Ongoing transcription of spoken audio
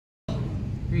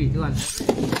3, 2, 1.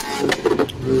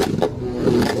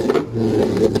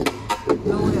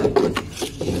 No way,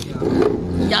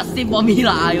 Yeah, same for me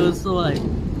lah. I also like.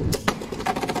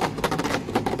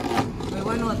 Wait,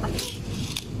 why not attack?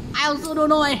 I also don't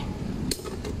know. I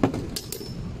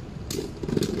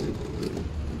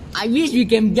wish we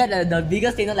can get the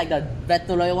biggest thing, like the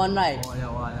Battle Royale one, right? Oh yeah,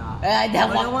 wow, yeah.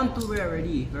 That But that one too rare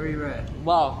already, very rare.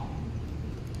 Wow.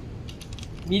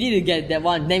 We need to get that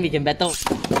one, then we can battle.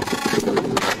 I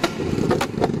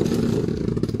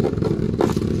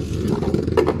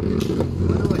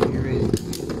wonder what here is.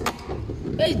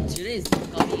 Hey, Jure is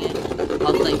coming in.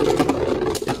 Outside.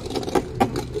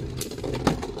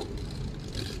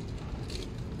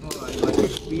 Oh, I got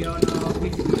HBL now,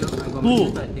 HBL. I got Ooh.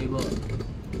 my table.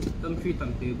 Term 3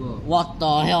 table. What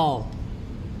the hell?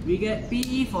 We get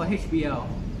PE for HBL.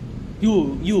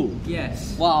 You.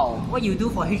 Yes. Wow. What you do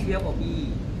for HBL for PE?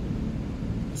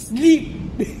 Sleep.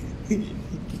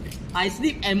 I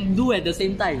sleep and do at the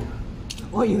same time.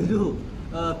 What you do?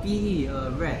 PE,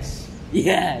 rest.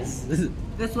 Yes.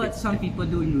 That's what some people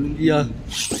do in PE. Yeah.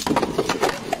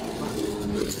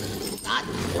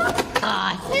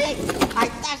 I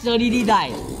touched already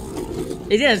died.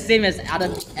 Is it the same as other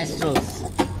Astros?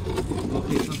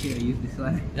 Okay, I use this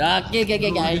one. Okay,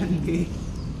 guys. Okay.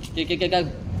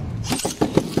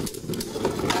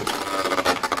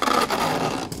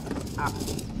 Ah,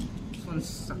 this one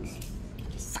sucks.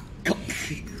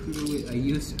 Wait, I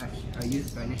use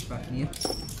Vanish Fafnir.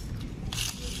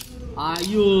 I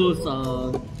use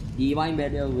Divine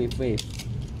Barrier with Wave.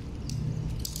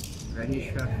 Vanish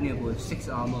Fafnir with 6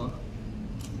 armor.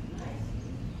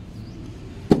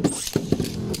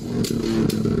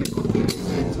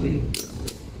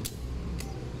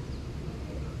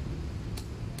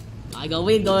 I got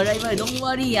Wave Driver, don't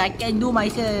worry, I can do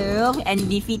myself and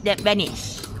defeat that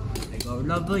Vanish. I got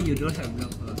rubber, you don't have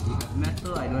rubber. You have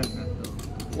metal, I don't have metal.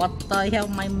 What the hell,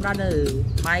 my brother?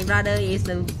 My brother is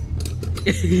a...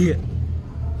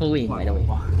 Who win, by the way?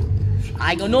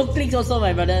 I got no clicks also,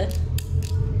 my brother.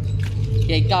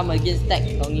 Okay, come against tech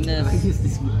I loneliness. use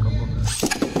this move combo.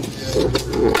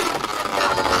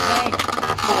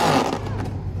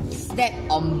 Step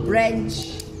on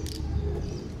branch.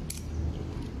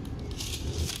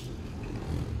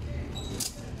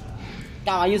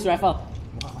 Come, I use rifle.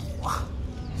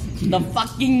 The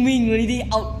fucking wing already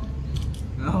out.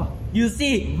 No. You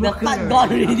see, the Broken third already.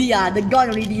 gone already, the gone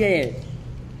already.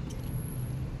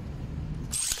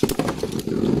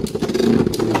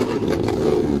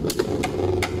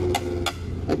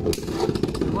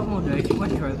 What mode do I what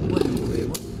do you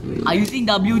play? Are you using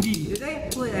WD? Did I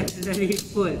accidentally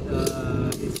put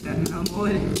stamina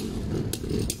mode?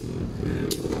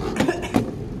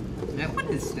 What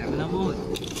is stamina mode?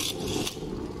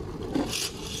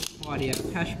 Wow, they have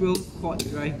Hasbro Quad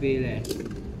Drive Beyblade.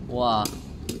 Wow.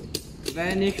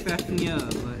 Vanish Fafnir,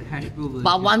 but Hasbro version.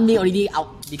 But one day already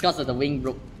out because of the wing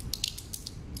broke.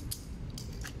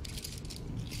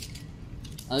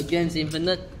 Against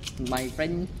Infinite, my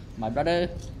friend, my brother.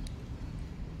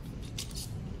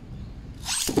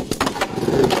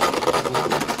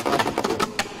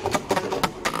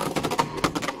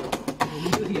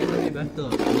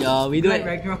 Yeah, we do Like it.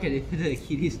 Ragnarok and Infinite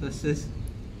Achilles versus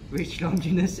Rage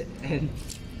Longinus and...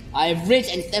 I have Rage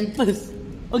and Tempest.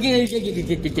 Okay.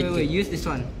 Wait, use this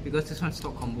one because this one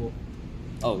stock combo.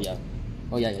 Oh yeah,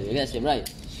 that's it, right.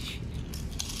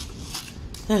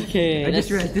 Okay. I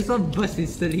just realized this one burst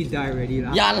instantly die already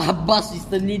lah. Yeah lah, bust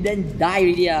instantly then die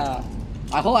already I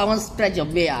hope I won't scratch your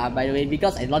way by the way,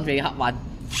 because I launched very hard one.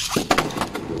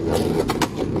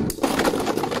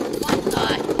 What the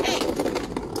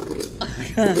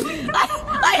heck?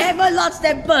 I haven't launched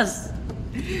Tempest.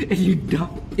 And you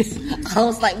dumb. I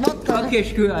was like, what the? Okay,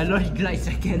 screw it, I launched Glide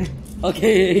second.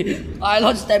 Okay, I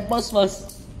launched Tempest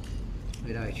first.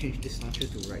 Wait, I changed this launcher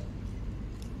to right.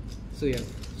 So it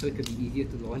could be easier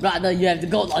to launch. Brother, you have to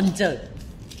go launcher.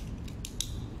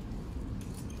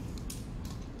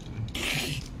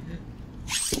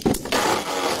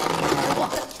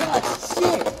 What the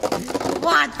shit?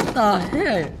 What the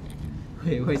hell?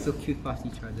 Wait, why so cute past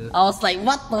each other? I was like,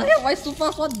 what the hell? Why so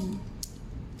fast one?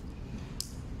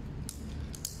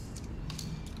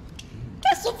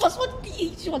 That's so fast one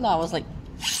each one. I was like,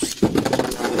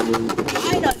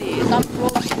 finally, some pro.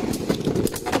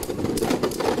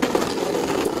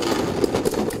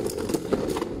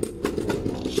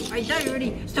 I died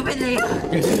already! Stupidly!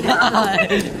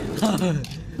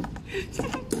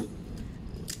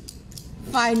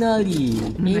 Finally,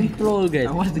 in progress.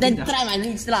 I wanted to Then get try my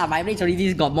reach lah. My reach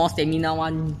already got more stamina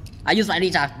one. I use my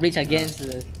reach against.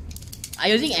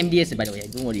 I'm using MDS by the way.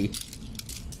 Don't worry.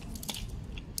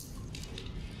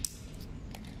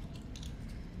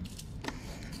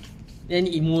 Then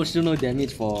emotional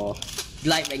damage for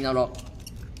Glide Ragnarok.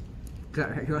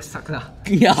 Glad you suck lah.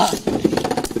 Yeah.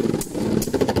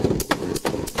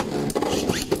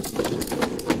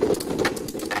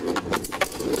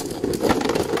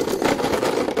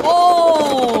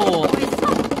 Oh!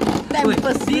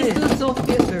 Tempest This is so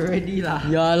fierce already lah.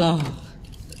 Yeah lah.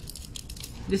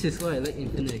 This is why I like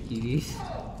Infinite Achilles.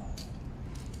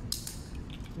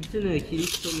 Infinite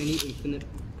Achilles, so many infinite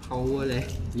power leh.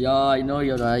 Yeah, I know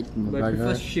you're right, my But I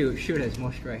prefer brother. Shield. Shield has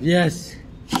more strength. Yes.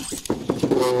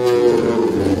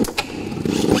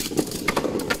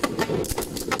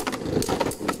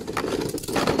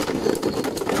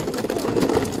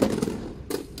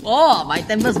 Oh, my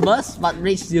Tempest burst, but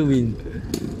Rage still win.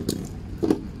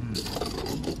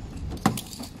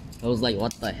 I was like,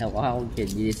 what the hell? How can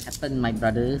this happen, my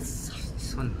brothers?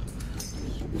 This one.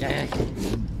 Yeah.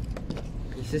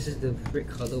 This is the red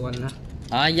color one lah.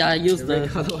 Ah, yeah, use The red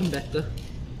the color one better.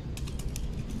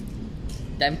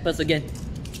 Tempest again.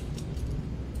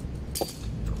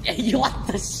 Hey, what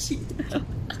the shit?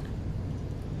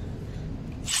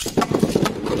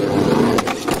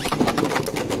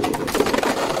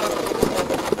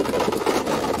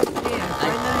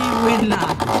 Win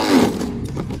lah.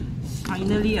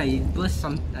 Finally I burst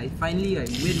some. I finally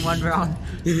win one round.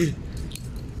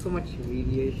 So much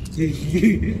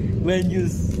humiliation. When you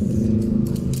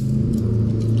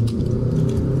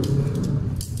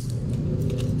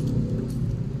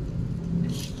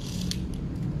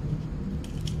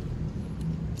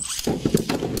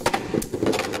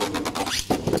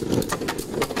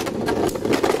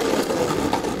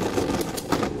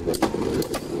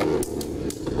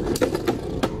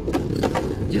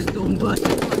just don't burst.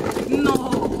 No.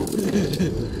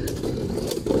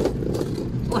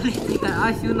 Only thing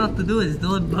I ask you not to do is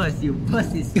don't burst. You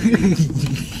burst is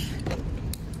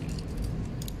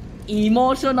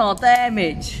emotional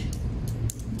damage.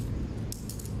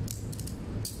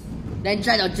 Then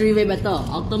try the 3-way battle.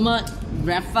 Ultimate,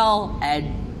 Raphael,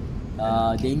 and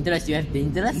Dangerous. You have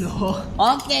Dangerous? no.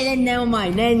 Okay, then never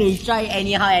mind. Then we try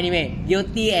anyhow anyway.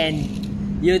 Guilty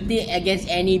against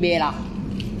any bay lah.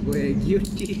 We're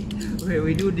guilty. Where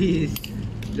we do this.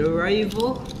 The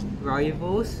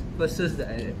rivals versus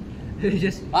the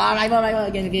just Rival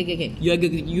again. Okay.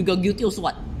 You got guilty also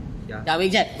what? yeah. Yeah,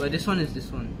 wait, Jet. But this one is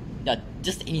this one. Yeah,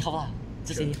 just anyhow lah.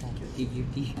 Just Sure. anyhow.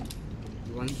 Guilty.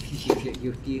 You want to get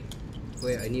guilty?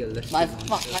 Wait, I need a left. My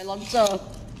fuck, my launcher.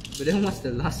 But then what's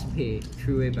the last way?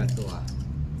 3-way battle ah.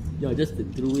 Yeah, just the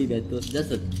 3-way battle. Just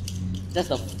the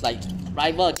like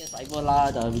rival against rival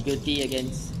lah. The guilty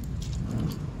against.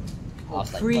 I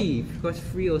was like, Free, because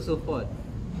free also fought.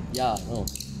 yeah, no.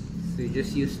 So you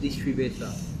just use these 3 base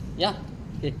lah. Yeah.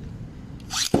 Okay.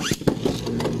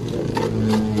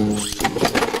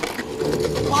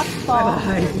 What the?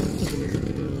 Bye.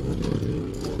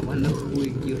 Wonder who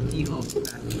is guilty of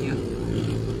that here.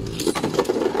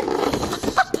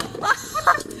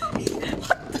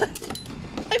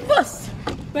 I burst!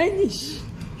 Vanish!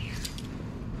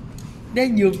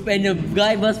 Then when the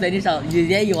guy burst vanish out,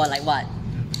 then you are like what?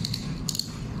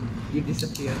 You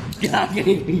disappear.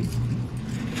 Okay.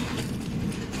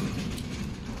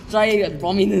 Try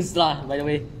prominence lah, by the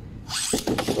way.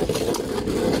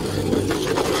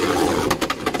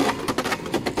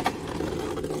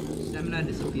 Stamina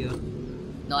disappear.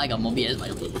 No, I got Mobius, by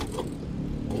the way.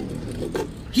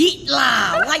 Hit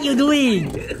lah! What you doing?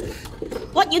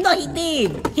 What you not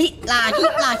hitting? Hit lah!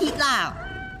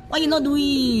 What you not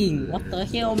doing? What the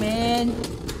hell, man?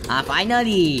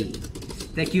 Finally!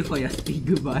 Thank you for your speed.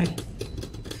 Goodbye.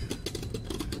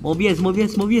 Mobius.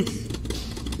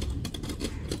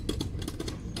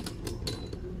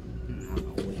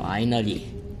 Finally,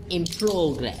 in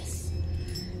progress.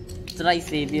 Try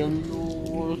Savior.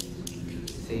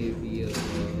 Savior.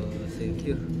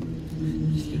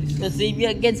 The Savior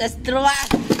against Astro.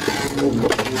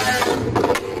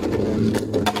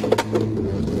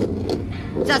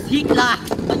 Just hit lah.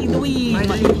 What you doing?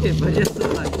 Finally hit, but just so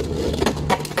like.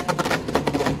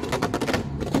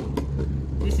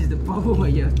 This is the problem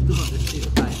where you have 2 of the same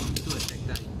time. 2 attack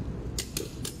time.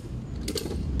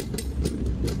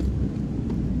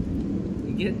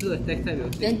 You get 2 attack time, you'll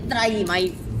take. Then try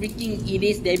my freaking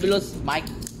Elise Devilos, my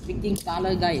freaking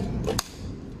color guy.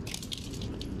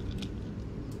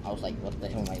 I was like, what the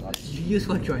hell, my god. You use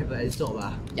what driver absorb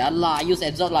ah? Yeah lah, I use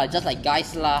Exalt lah, just like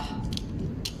guys lah.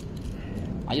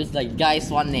 I use like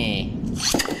guys one eh.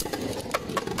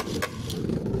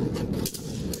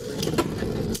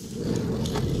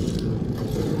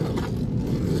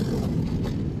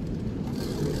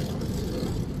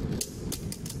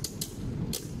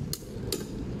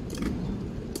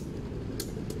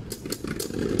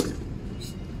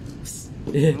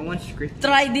 one script.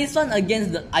 Try this one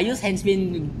against the. I use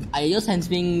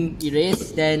handspin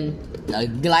erase, then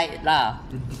glide lah.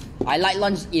 I light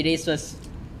launch erase first.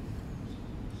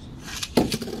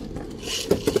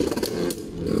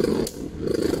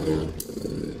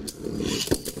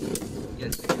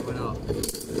 Yes, second one out.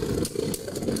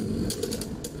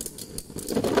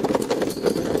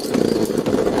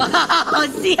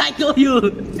 See, I told you.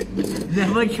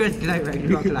 Never trust glide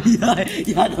Ragnarok lah.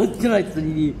 yeah, don't trust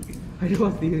really. I don't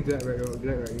want to use glide Ragnarok.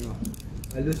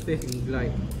 I lose faith in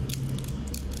glide.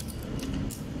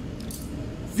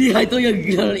 See, I told you,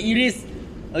 erase.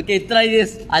 Okay, try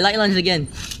this. I light launch again.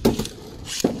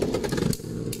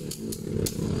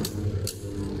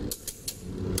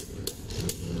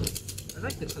 I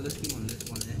like the color scheme on this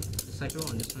one. The cycle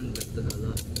on this one better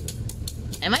color.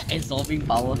 Am I absorbing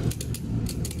power?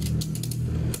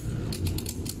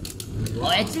 Oh,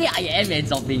 actually, I am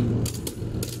absorbing.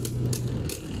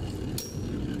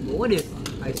 But what if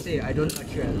I say I don't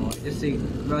touch you at all? I just say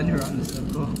run around the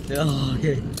circle. Oh,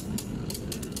 okay.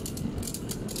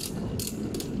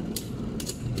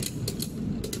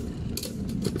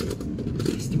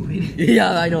 Still win.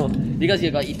 Yeah, I know. Because you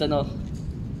got eternal.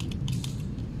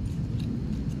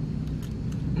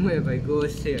 What if I go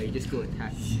say I just go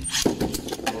attack?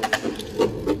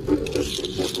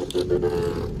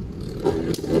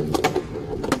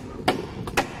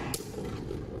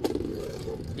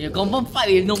 You confirm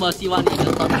fight with no mercy one in the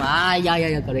turn.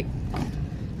 Yeah, correct.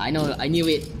 I know, I knew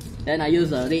it. Then I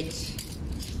use a rage.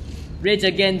 Rage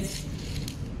against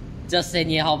just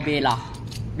anyhow Bay lah.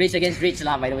 Rage against rage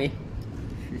lah, by the way.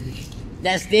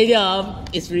 That stadium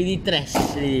is really trash,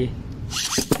 really.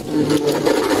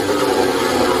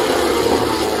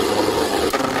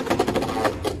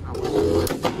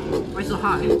 Why so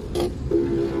high?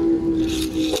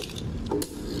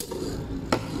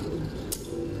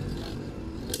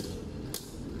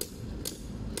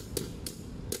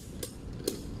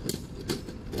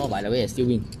 Oh, by the way, I still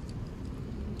win.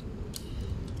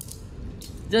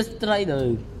 Just try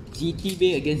the GT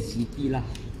Bay against GT lah.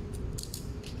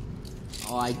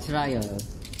 Or I try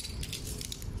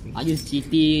I use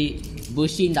GT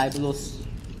Bushin Diabolos.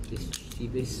 This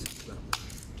base.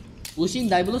 Bushin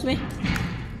Diabolos meh?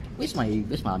 Where's my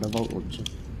other voucher?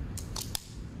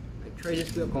 I tried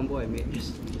this weird combo I made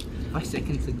just 5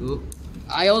 seconds ago.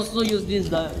 I also use this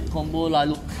combo lah.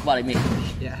 Look what I made.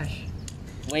 Dash.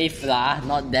 Wave lah,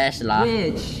 not dash lah.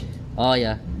 Which? Oh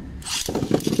yeah.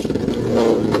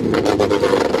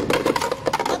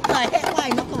 What the heck? Why I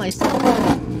knock on myself?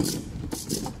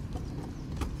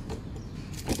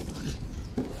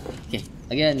 Okay,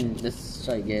 again, let's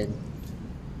try again.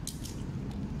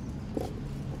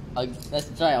 Let's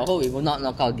try. I hope it will not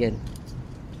knock out again.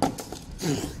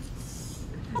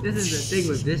 This is the thing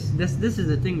with this. This is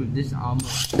the thing with this armor.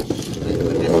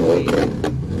 With this way.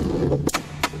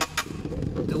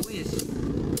 The way is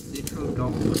literal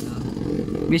dog water.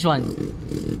 Which one?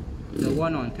 The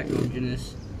one on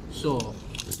Technogenous. So.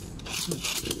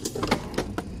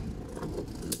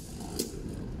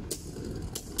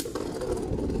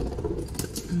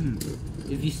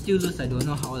 If you still lose, I don't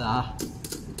know how lah.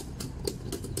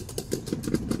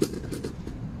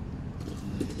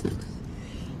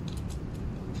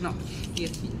 Not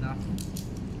fierce enough.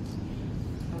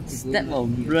 Step of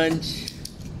branch.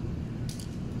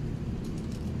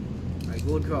 I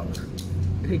go drug.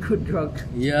 I go drug.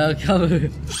 Yeah, cover.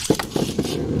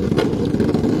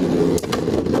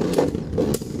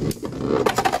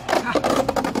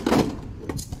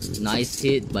 Nice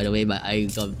hit, by the way, but I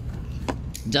got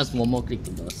just one more click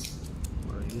to boss.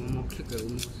 Alright, one more click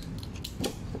almost.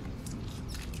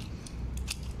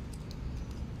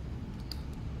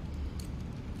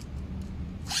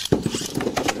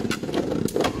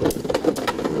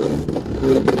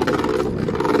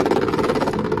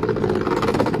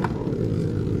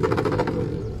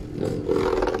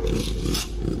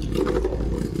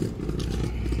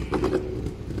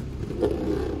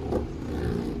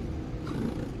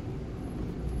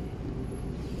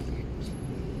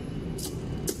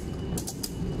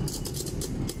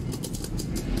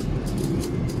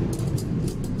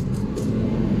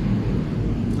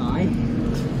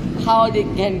 How it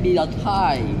can be a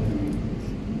tie?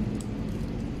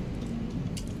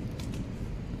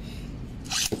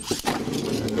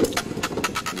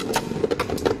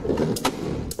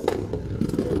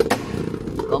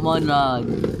 Come on,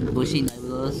 pushing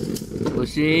diverse,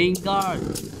 pushing guard. I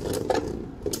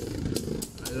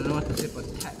don't know what to say for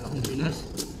tag Longinus.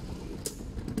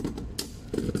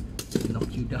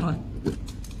 Knock you down.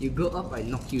 You go up, I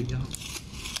knock you down.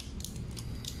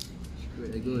 Screw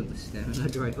it, I go with the stamina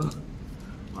driver.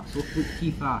 Wow, so quick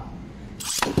teeth ah.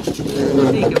 You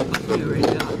can push me right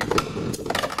now.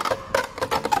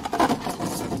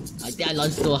 I think I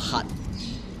launched so hard.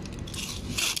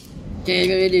 Okay,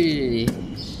 ready.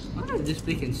 Why does this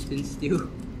play can spin still?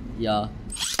 Yeah.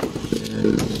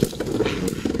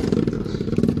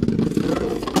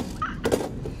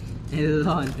 And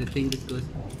launch, the thing just goes.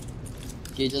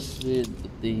 Okay, just wait the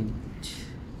thing.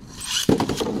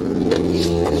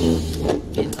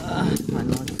 Okay, I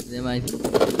launched. Never mind.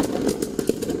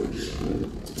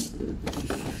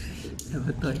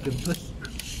 Never thought I could push.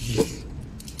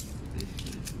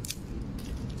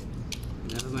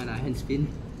 Never mind, I hand spin.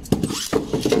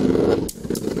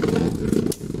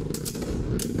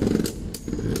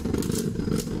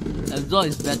 Absorb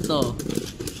is better.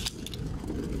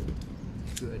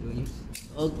 Good, I don't use.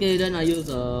 Okay, then I use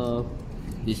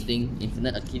this thing,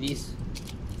 Infinite Achilles.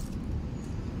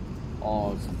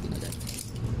 Or something like that.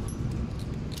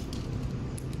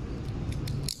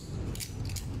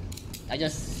 I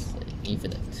just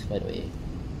infinite, by the way.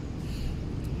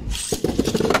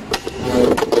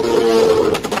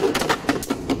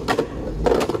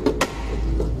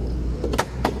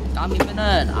 Come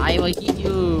infinite, I will hit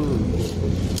you.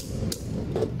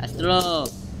 Astro,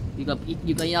 you got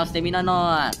enough stamina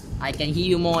not? I can heal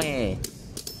you more.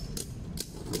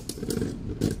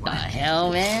 The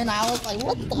hell, man! I was like,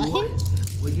 what the hell?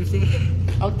 What'd you say?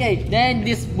 Okay, then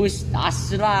this push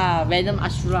Ashura, Venom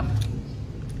Ashura.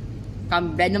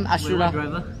 Come, Venom Wait, Ashura. what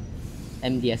driver?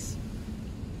 MDS.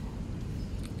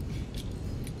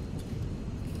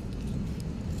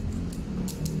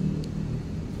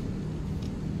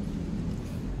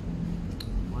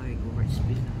 Why go right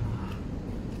spin?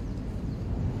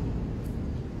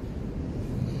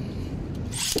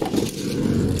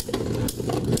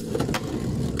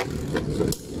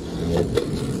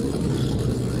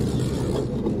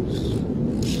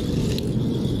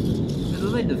 I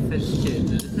don't like the defense chip.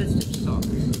 The defense chip sucks.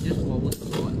 It just wobbles a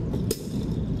lot.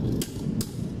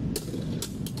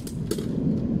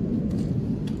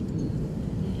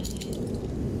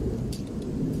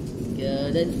 Yeah,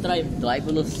 then try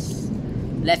driverless.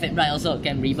 Left and right also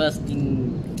can reverse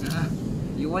thing.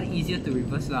 You want easier to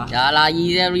reverse lah. Yeah lah,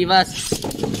 easier reverse.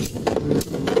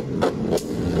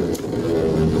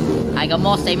 I got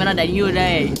more stamina than you,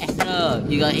 right? Esther,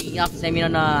 you got enough stamina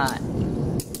not?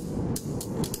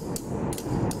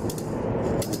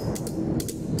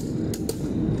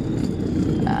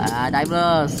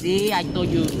 Diver, see, I told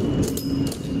you.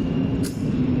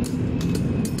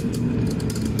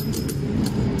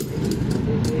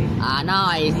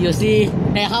 Now you see.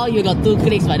 Hey, how you got 2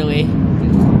 clicks, by the way?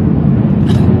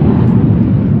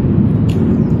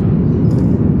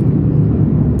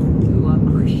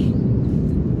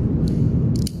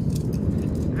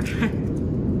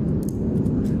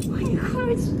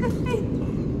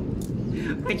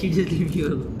 Why'd you just leave me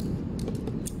alone?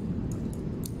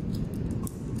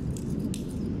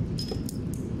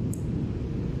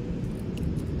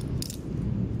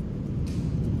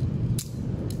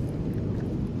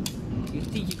 You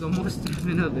think you got more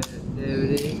stamina than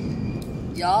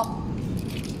everything? Yup.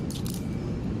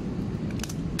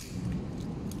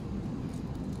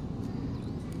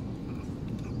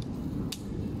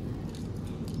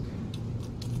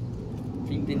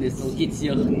 Think there's no kids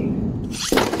here.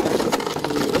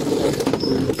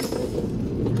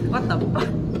 What the fuck?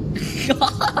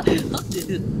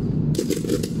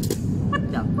 What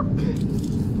the fuck?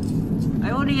 I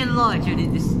only launch and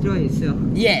it destroys itself.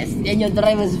 Yes, and your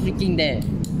driver's freaking there.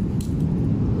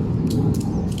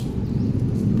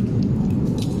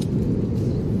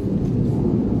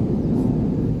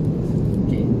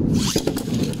 Okay.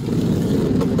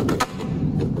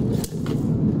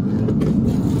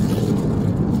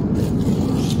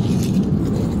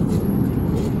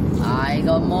 I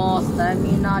got more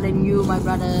stamina than you, my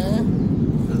brother.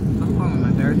 What's wrong with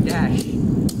my bear dash?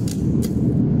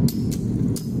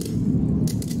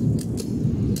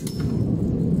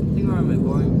 Nothing wrong with my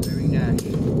boring bearing dash.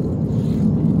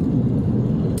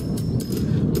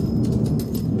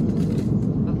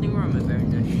 Nothing wrong with my bearing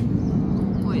dash.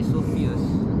 Boy, it's so fierce.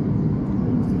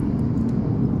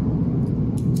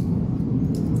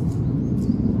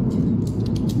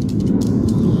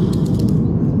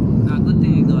 Nah, good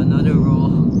thing you got another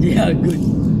roll. Yeah, good.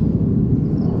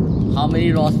 How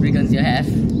many raw brigands you have?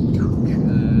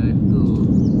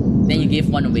 2. Then you give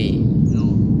one away.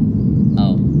 No.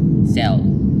 Oh, sell.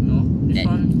 No. This Then-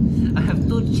 one, I have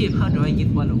 2 chips. How do I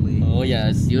give one away? Oh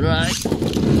yes, you're right.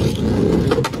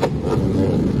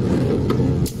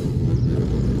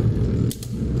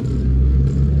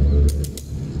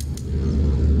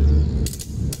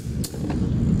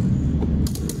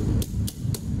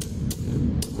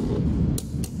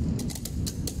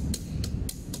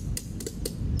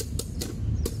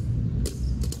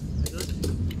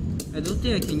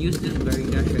 think I can use this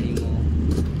bearing dash anymore.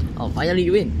 Oh, finally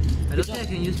you win. I don't think I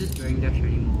can use this bearing dash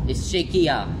anymore. It's shaky,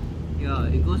 ah. Yeah,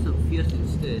 it goes to fierce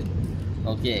instead.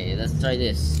 Okay, let's try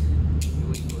this.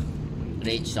 Wait.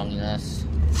 Rage songiness.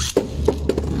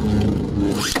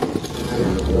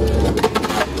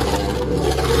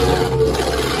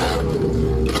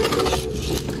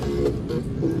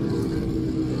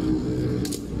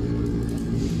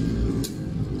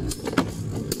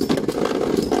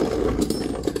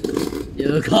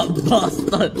 You got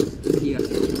busted. Yeah.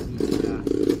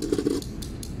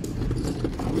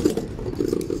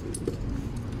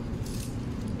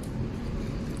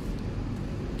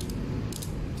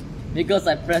 Because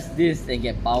I press this and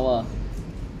get power.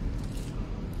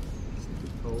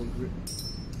 Oh,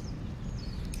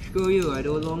 screw you, I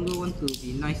no longer want to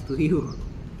be nice to you.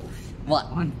 What?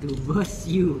 I want to burst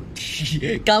you.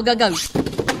 Come. Go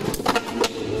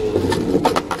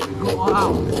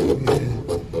out.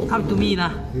 Come to me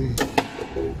lah.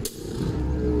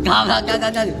 Come.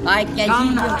 I can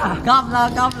Come hear you. lah. Come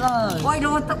lah. Why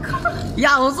don't want to come?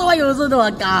 Yeah, why you also don't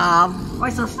want come? Why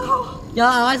so slow?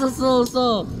 Yeah, why so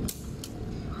slow?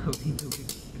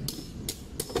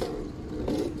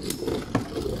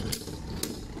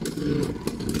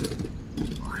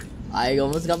 I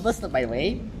almost got busted, by the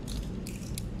way.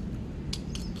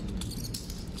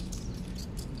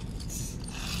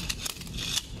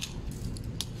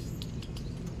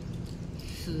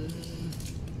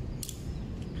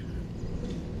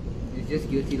 It's just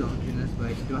guilty to openness, but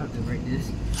I still have to write this.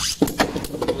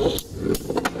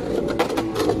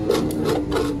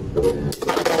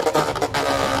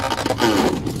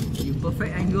 You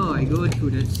perfect angle, I go to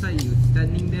the side, you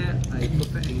standing there, I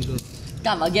perfect angle.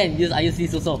 Come again, I use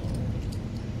this also.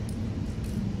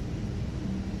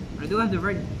 I don't have the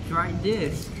right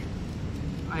disc.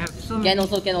 I have so Can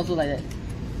also like that.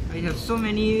 I have so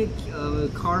many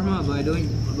karma, but I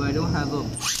don't have them.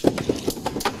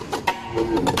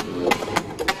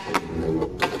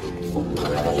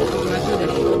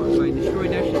 My destroy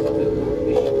dash is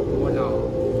worn out,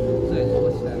 so it's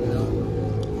low stamina.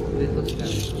 Little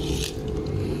stamina.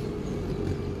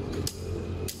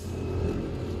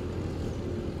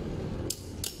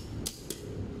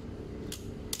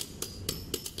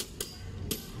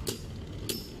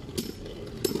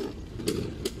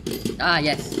 Ah,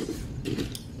 yes.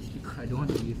 I don't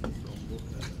want to use this combo.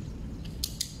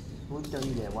 Won't tell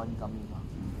you that one coming.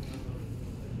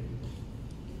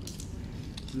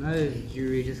 No,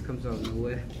 jury just comes out of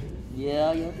nowhere.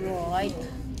 Yeah, you're right.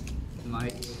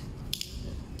 Might.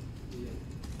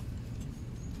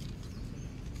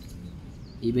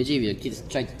 Imagine if your kids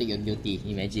try to take your guilty.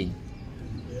 Imagine.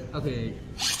 Okay.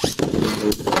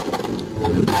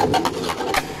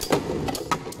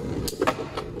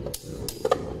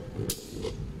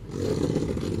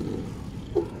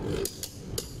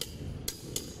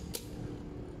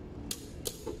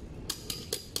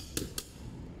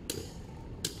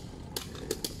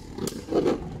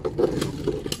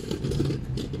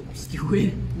 Still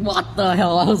win. What the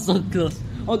hell? I was so close.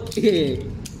 Okay.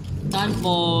 Time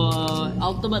for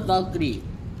Ultimate Valkyrie.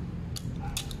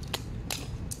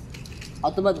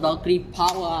 Ultimate Valkyrie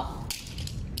power up.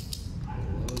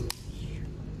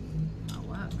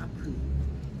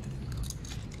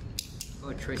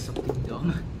 I'll try something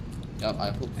dumb. Yup,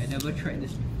 I hope. I never tried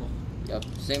this before. Yup,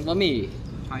 same for me.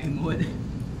 High mode.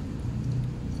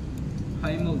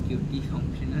 High mode guilty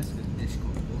functionless with this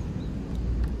combo.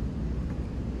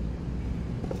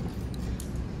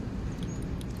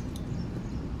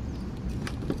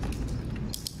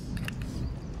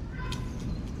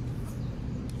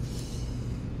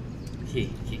 Okay.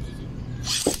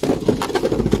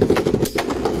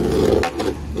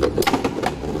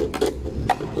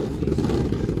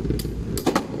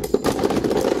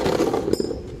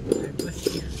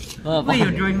 Wait,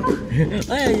 you're driver?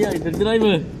 Yeah, the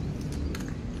driver.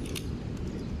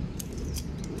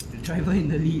 The driver in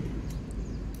the lead.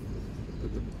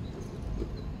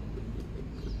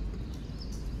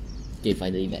 Okay,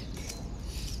 finally back.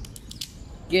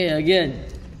 Okay, again.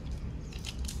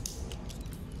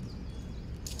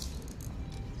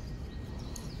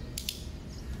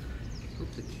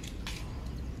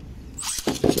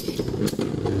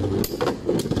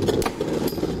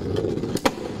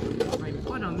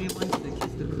 Part of me wants the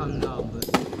kids to come down, but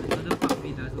another part of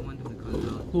me doesn't want them to come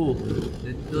down. Who?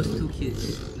 Those two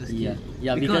kids.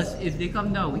 Yeah, because if they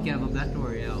come down, we can have a battle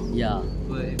royale. Yeah.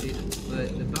 But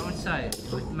the bounce side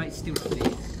might still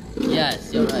face.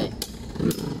 Yes, you're right.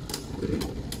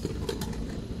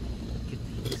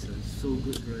 This is so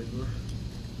good, driver.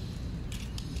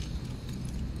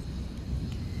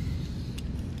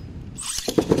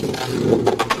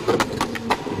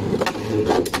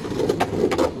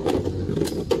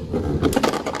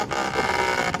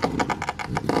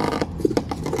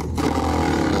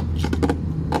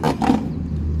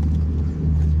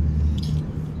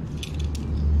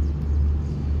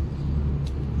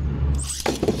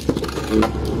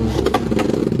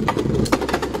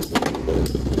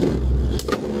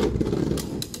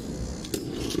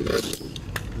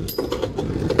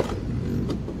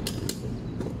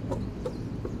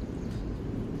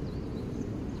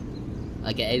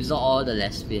 I can absorb all the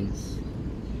less spins.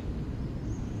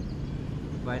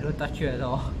 But I don't touch you at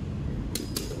all.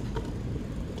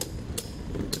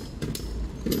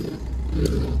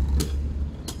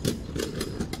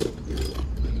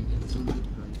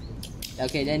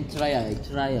 Okay, then try a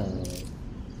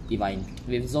divine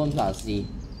with zone plus C.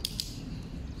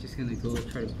 Just gonna go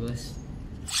try to burst.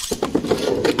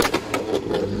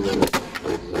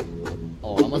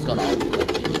 Oh, almost got out.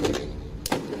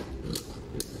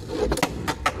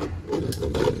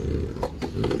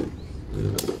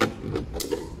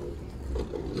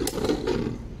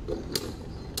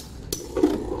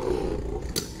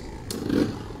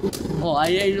 Oh,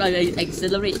 I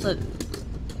accelerated.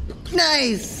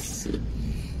 Nice!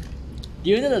 Do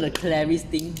you know the Clarice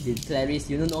thing? The Clarice,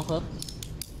 you don't know her?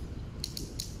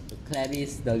 The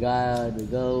Clarice, the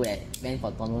girl at went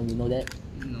for tournament, you know that?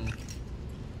 No.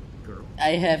 Girl.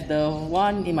 I have the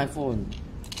one in my phone.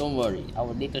 Don't worry, I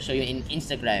will later show you in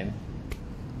Instagram.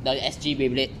 The SG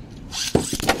Beyblade.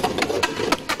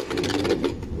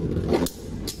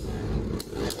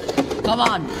 Come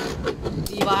on!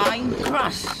 Divine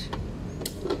Crush!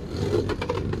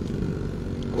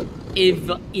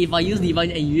 If I use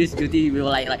Divine and you use Beauty, we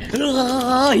will like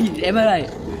am I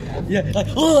right? Yeah, like,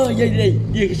 oh yeah,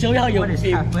 you show me how your What is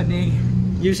happening?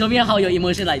 You show me how your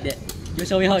emotion like that. You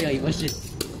show me how your emotion.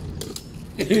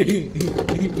 Yeah,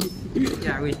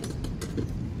 wait.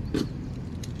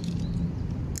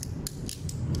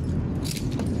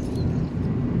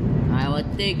 I will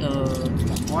take a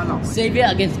One off. Savior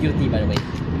against Guilty, by the way.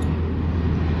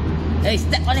 Hey,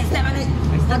 step on it, step on it!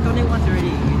 I stepped on it once already.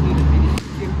 You need to finish it.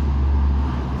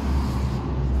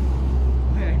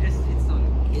 Wait, it's on.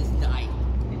 It's died.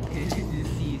 It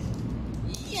sees.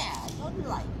 Yeah, not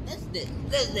right. That's the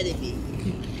enemy.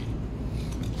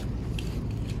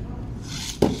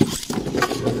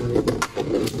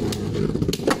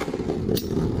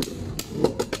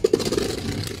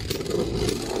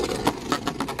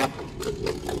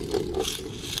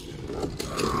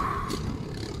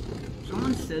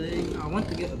 Someone's selling. I want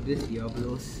to get Abyss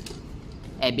Diablos.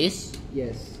 Abyss?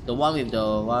 Yes. The one with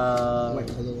the White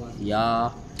color one.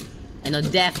 Yeah. And the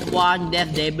Death one, Death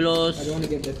I Diablos. don't want to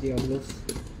get Abyss Diablos.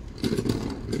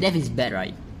 Death is bad,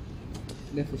 right?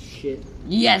 That was shit.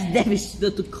 Yes, Death is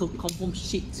the to confirm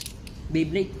shit.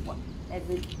 Beyblade,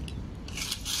 whatever.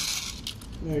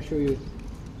 I'm gonna show you.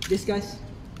 This guy's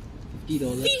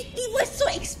 $50. 50 was so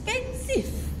expensive.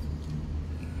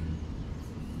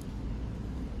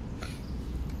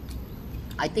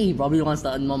 I think he probably wants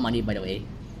to earn more money, by the way.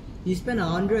 He spent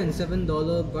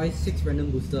 $107, buy 6 random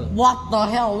booster. What the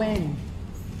hell, man?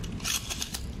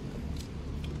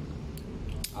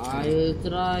 I'll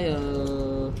try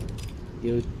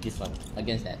this one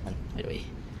against that one, by the way.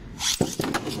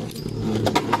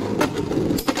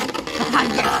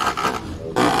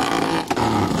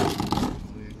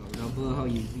 Rubber, how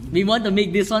you We want to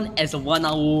make this one as a 1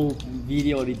 hour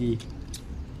video already.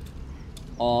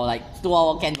 Or like 2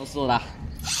 hour can also lah.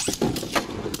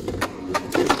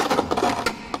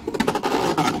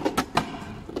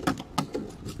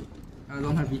 How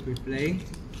long have you been playing?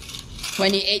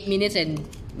 28 minutes and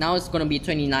now it's gonna be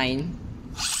 29.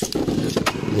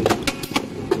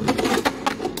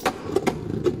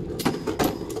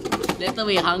 Later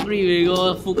we hungry, we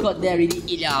go food court there already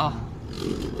eat now.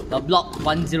 The block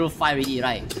 105 already,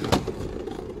 right?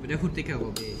 But then who take care of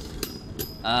our base?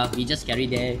 We just carry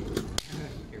there.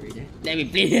 Carry there. Then we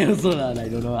play there also lah. I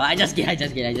don't know. I just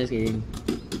kidding.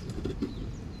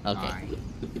 Okay.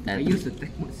 I use the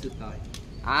tech mode to die.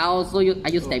 I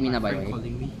use stamina by the way.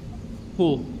 Calling me.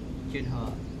 Who?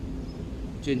 Junhe.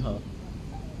 Junhe.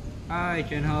 Hi,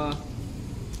 Junhe.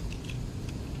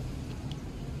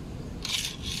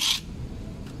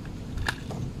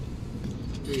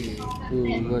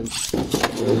 Good.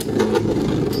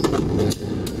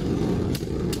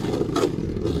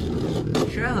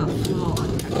 Should I have a full on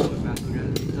attack mode back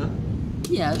later?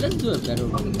 Yeah, let's do a better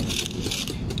one.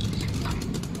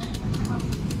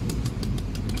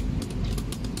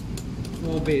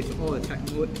 Small base, all attack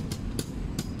mode.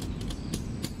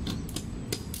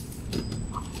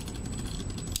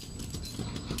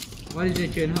 What is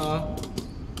it, Junhe?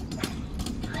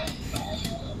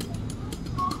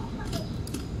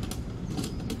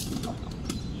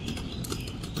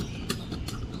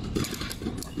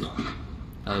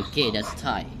 Okay, that's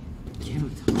tie. Game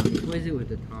of ties. What is it with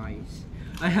the ties?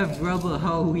 I have rubber,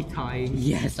 how are we tying?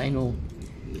 Yes, I know.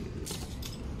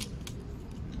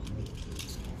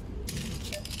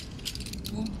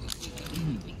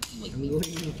 I'm going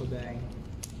in for bang.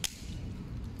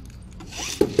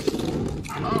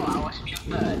 Oh, I was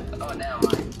muted. Oh, never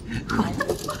mind.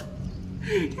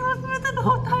 He was muted the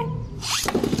whole time.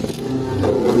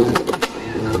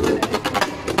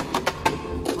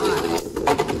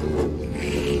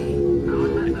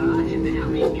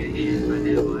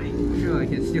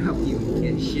 help you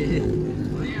get shit.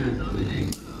 Oh yeah,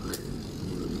 Dominic, look.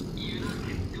 You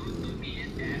can do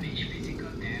immediate damage,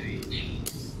 physical damage.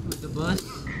 With the burst.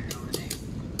 Dominic.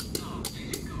 No,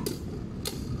 physical.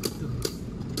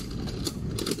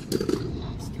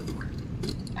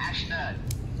 Ashton,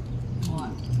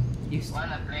 What? You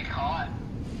wanna play COD?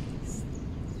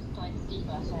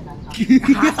 He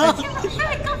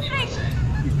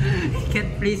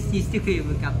can't place, he still can't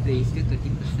even can play, still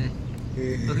 30%.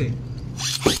 Okay.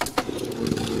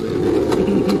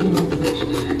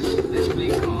 Let's play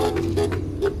COD.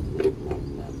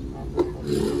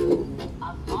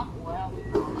 I'm not well.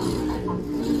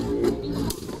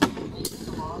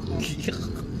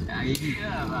 Are you sure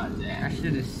about that?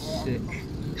 Ashton is sick.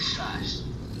 Shush.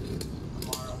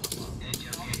 It's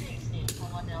okay.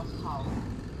 Someone else's house.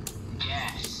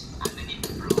 Yes, underneath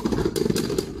the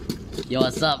block. Yo,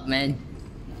 what's up, man?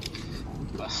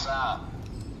 What's up?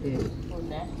 Hey, Who's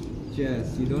that?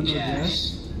 Jess, you don't know Jess?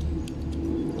 Yes.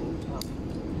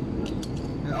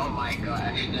 Oh my god,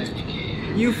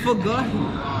 Ashton, You forgot?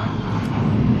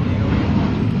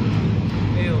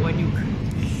 Hey, when you...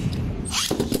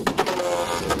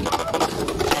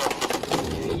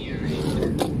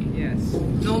 Yes.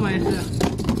 No, matter.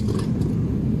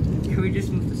 Can we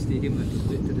just move the stadium a little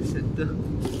bit to the center?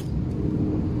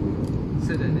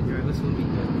 So that the drivers will be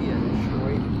dirty and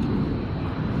destroyed.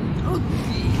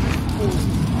 Okay.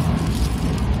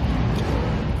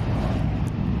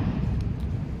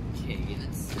 Okay,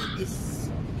 let's see this.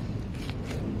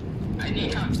 I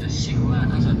need help the Sigma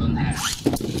because I don't have.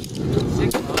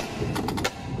 Sigma.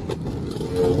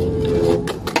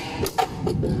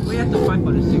 We have to fight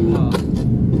for the Sigma.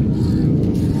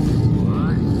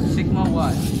 What? Sigma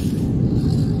what?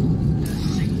 The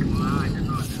Sigma, I don't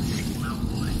know the Sigma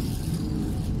what.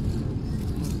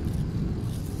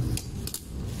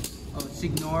 Oh,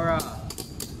 Signora.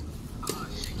 Oh,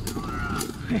 Signora.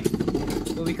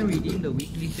 But we can redeem the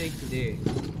weekly thing today.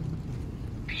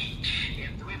 Peach. You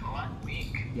have to wait for 1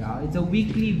 week. Yeah, it's a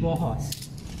weekly boss.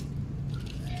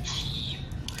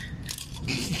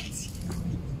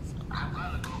 I'm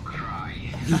gonna go cry.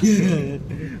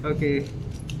 Okay.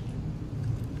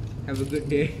 Have a good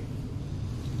day.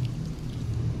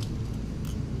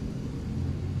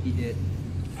 He did.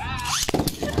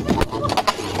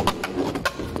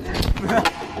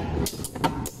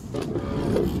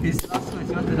 His last one,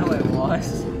 you want to know what it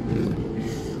was?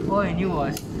 All I knew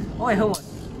was, all I heard was,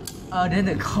 then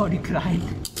the call declined.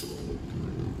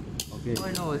 Okay. All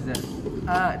I know was that,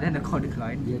 then the call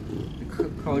declined. The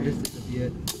call just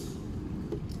disappeared.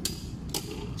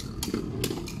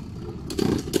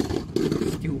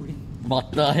 Still win.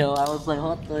 What the hell? I was like,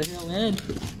 what the hell, man?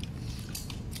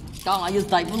 Come, I use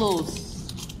Diabolos.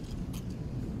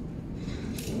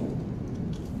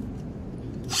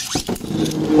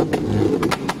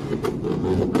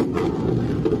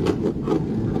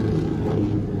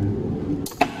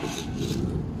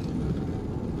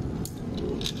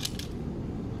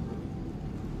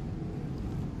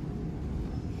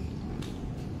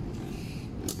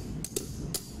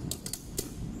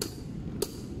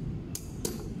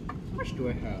 How much do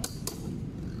I have?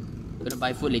 Gonna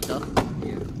buy food later.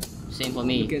 Yeah. Same for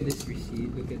me. Look at this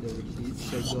receipt. Look at the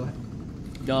receipts. So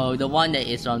God. The one that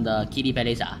is from the Kitty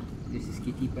Palace. This is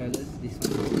Kitty Palace. This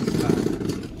one is this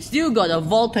card. Still got the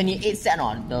Vol 28 set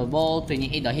on. The Vol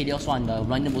 28, the Helios one, the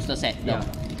random booster set. Yeah.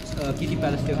 Kitty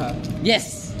Palace still have.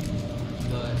 Yes!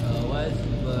 But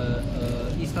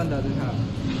Eastern doesn't have.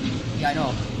 Yeah, I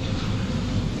know.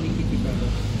 Only Kitty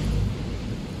Palace.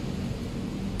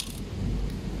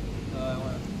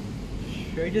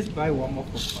 Should I just buy one more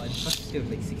for fun? Because it's still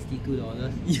like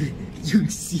 $62. You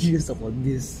serious about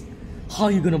this? How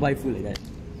are you gonna buy food like that?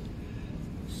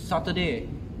 Saturday.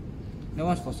 That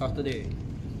one's for Saturday.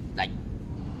 Like,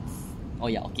 oh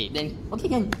yeah, okay. Then, okay,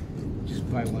 can. Just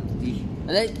buy one each.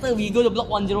 Later we go to block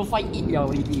 105, eat your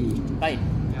already. Right?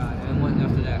 Yeah, and one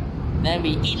after that. Then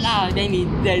we eat lah. Then we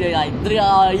like,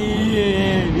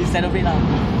 we celebrate lah.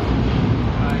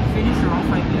 I finish around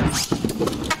 5 p.m.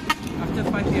 After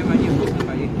 5 p.m. I need to go home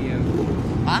by 8 p.m.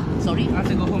 Huh? Sorry? I have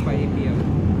to go home by 8 p.m.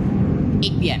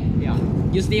 8 p.m. Yeah.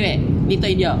 You stay where? Little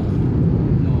India.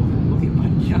 No, Bukit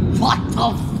Panjang. What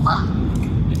the fuck?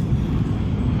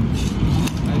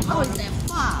 I How is that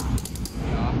far?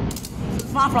 Yeah.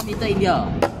 Far from Little India.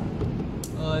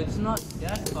 It's not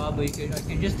that far, but I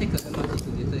can just take a MRT to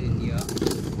Little India.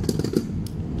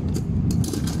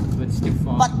 But it's still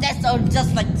far. But that's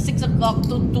just like 6 o'clock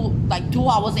to like 2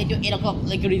 hours until 8 o'clock.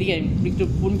 Like already can reach to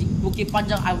Bukit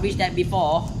Panjang. I reached that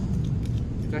before.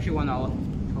 It's actually 1 hour.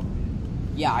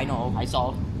 Yeah, I know. I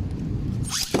saw.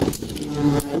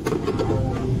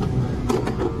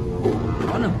 I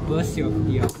wanna burst your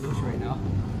Diablos right now.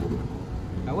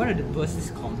 I wanted to burst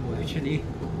this combo actually.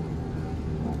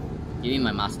 You mean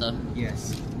my master?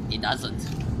 Yes. It doesn't.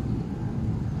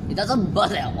 It doesn't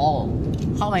burst at all.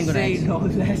 How am I gonna say no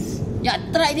less? Yeah,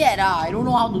 try that. I don't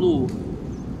know how to do.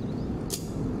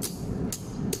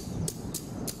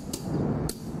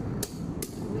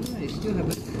 I still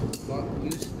haven't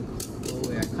used the combo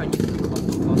where I can't use the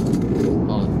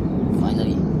combo. Oh,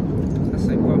 finally. That's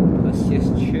like what Perseus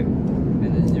chip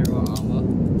and the 0 armor.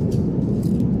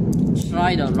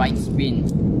 Try the right spin.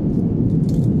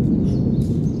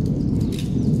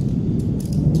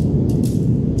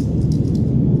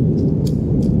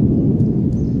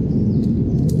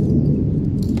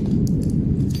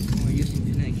 Oh, I use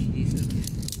infinite keys.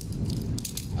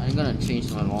 I'm gonna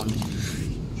change my launch.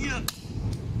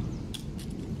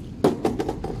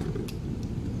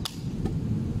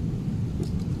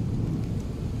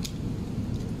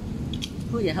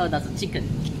 Who the hell does a chicken?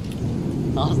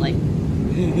 I was like,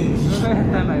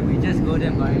 Every time we just go there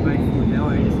and buy food, now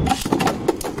I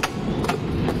just...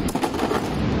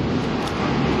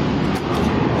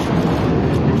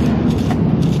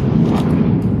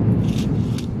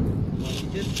 Well, you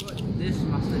just got this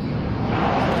master deal.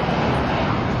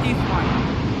 Your teeth white.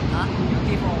 huh? Your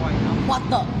teeth all white now. What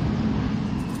the?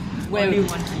 Where? Only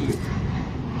one teeth.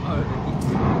 Oh, the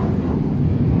teeth.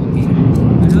 Okay.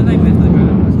 I don't like metal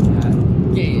drivers on that.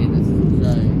 Okay, let's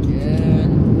try again.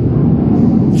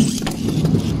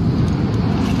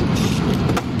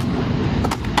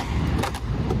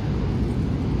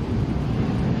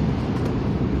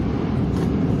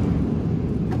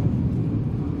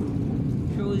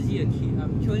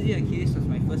 Chose Achilles was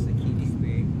my first Achilles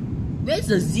way. Where's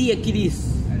the Z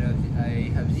Achilles?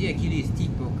 I have Z Achilles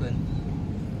teeth broken.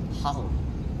 How?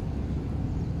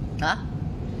 Huh?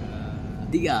 Uh,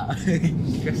 Diga.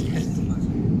 stress too much.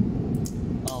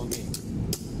 Oh, okay.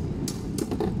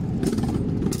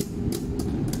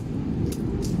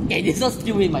 Okay, this was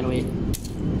still in by the way.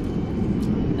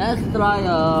 Let's try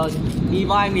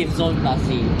Divine with Zone Plus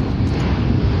C.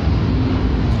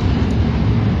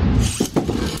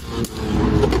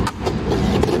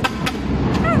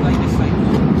 I like this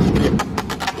cycle.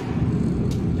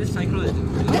 This cycle is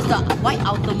good. Where's the white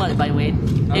ultimate by the way?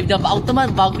 If the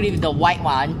ultimate Valkyrie with the white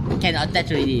one can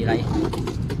attach already, right?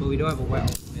 But we don't have a white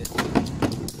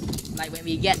ultimate. Like when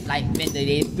we get like when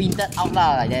they printed out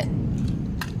lah like that.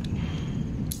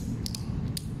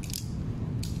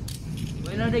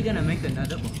 When are they gonna make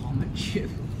another performance chip?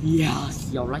 Yes,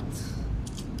 you're right.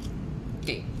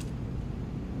 Okay.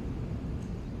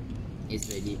 It's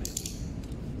ready.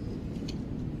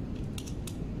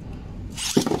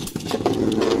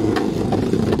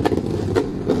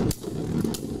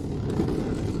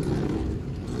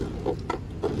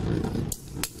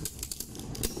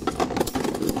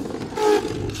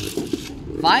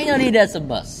 Finally, there's a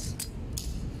bus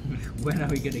When are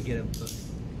we gonna get a bus?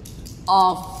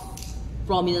 of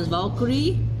Prominence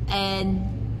Valkyrie and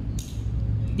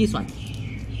this one,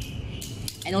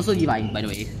 and also Divine, by the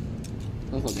way.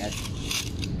 Don't forget.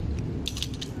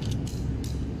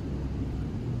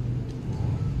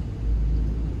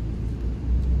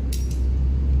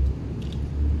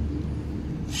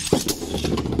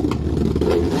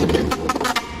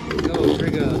 Go,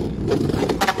 trigger.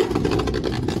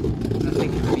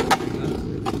 Nothing can beat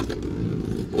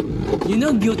trigger. You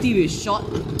know, guilty with shot.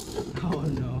 Oh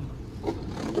no.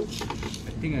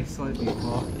 I think I saw it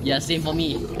before. Yeah, same for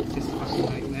me. This fucking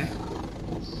nightmare.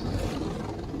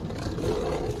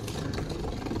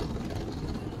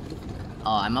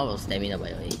 Oh, I'm out of stamina, by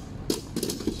the way.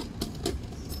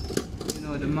 You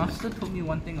know, the master told me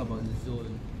one thing about the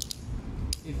zone.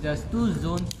 If there's two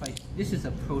zones fight, this is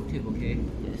a pro tip, okay?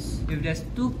 Yes. If there's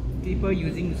two people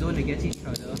using zone against each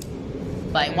other,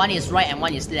 But one is right and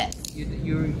one is left.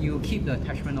 you keep the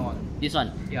attachment on. This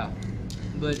one. Yeah.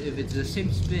 But if it's the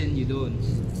same spin, you don't.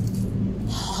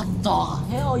 What the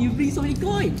hell? You bring so many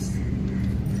coins.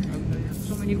 I have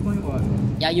so many coins. What?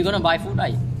 Yeah, you're gonna buy food,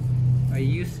 right? I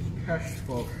use cash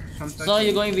for sometimes. So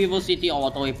you're going Vivo City or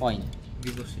Waterway Point?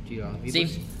 Vivo City, Same.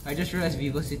 I just realized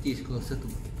Vivo City is closer to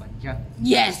Panjang.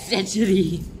 Yes,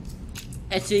 actually.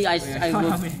 Actually, I Count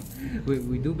how will. many.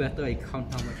 We do better. I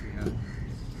count how much we have.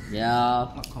 Yeah,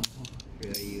 What combo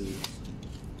should I use?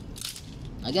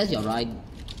 I guess you're right.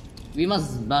 We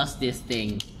must bust this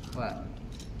thing. What?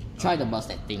 Try to bust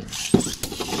that thing.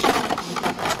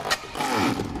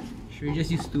 Should we just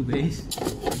use two base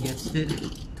against it?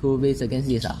 2 base against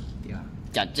this, Yeah.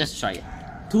 Yeah, just try it.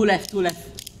 2 left, 2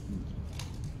 left.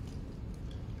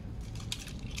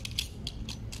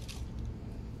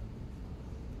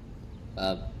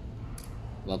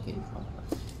 Okay.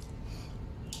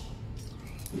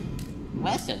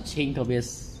 Where's your chain,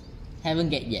 Tobias? Haven't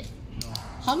get yet.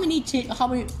 How many chain? How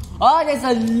many? Oh, there's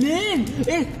a link.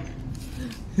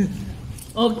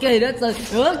 Okay, that's a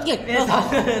okay. There's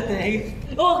another thing.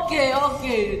 Okay.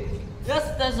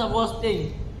 That's the worst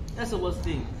thing. That's the worst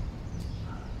thing.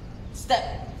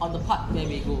 Step on the part where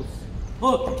it goes.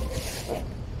 Oh. Where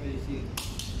you see?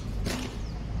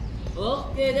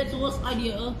 Okay, that's the worst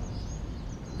idea.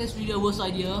 That's really the worst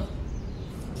idea. I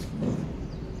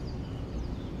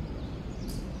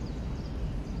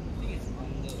think it's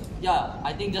under. Yeah,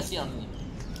 I think just here only.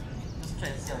 Just try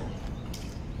to see only.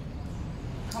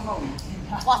 Come on, we see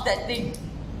that. What's that thing?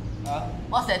 Huh?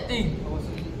 What's that thing? It was,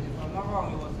 if I'm not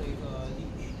wrong, it was like a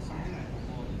leech, something like a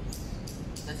worm.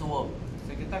 That's a worm. It's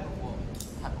like a type of worm.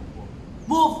 Type of worm.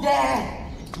 Move there!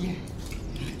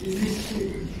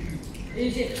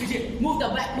 Easy. Move the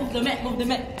mat, move the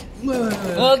mat.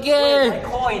 Okay. Wait, my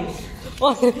coins.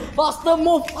 Okay, faster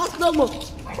move.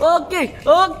 Okay.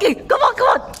 Come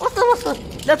on. Faster.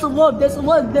 That's a worm.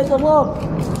 Faster.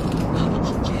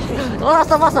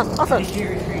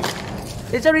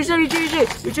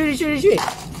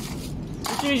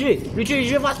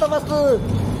 Retreat, faster.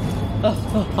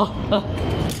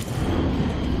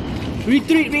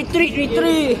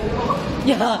 Retreat.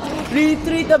 Yeah,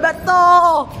 retreat the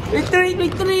battle. Retreat.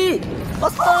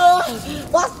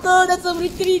 Faster. That's a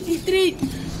retreat.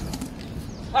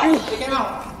 Hey, get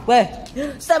out. Where?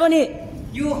 Step on it.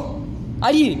 You.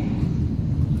 Adi.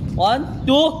 1,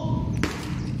 2.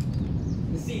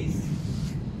 Disease.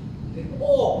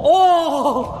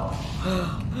 Oh!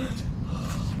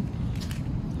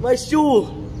 My shoe.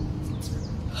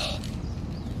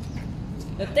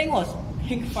 The thing was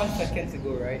pink 5 seconds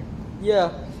ago, right?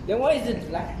 Yeah. Then why is it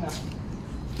black now?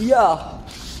 Yeah.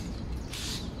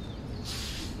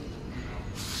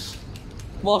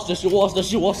 Wash the shoe.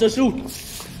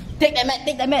 Take that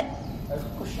mat.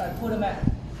 I pull them out.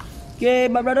 Okay,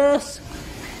 my brothers.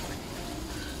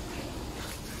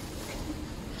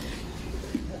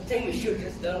 The thing we should have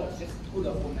just done was just pull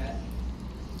the whole mat.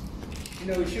 You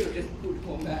know, we should have just pulled the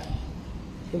whole mat.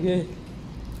 Okay.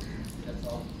 That's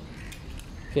all.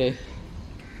 Okay.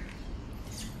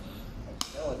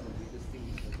 That was the biggest thing.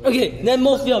 Okay, then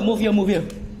move here. Move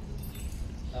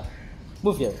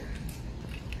here.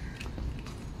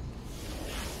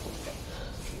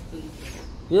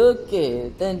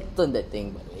 Okay, then turn that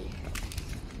thing by the way.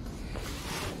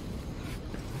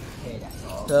 Okay, that's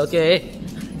all. Okay.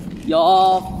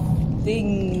 Your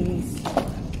things.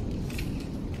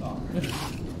 Oh.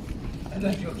 I'm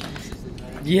not joking.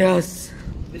 Yes.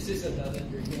 This is another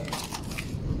drink.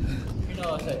 You know,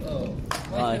 I was like, oh,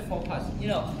 why Why? is there 4 parts? You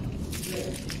know,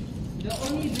 the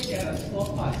only bit that has 4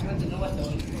 parts, you want to know what's the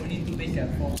only 2 bits that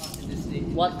have 4 parts in this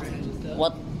thing? What?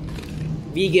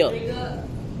 Vigil. Trigger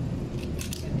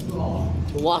and draw.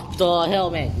 What the hell,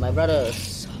 man? My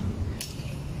brothers.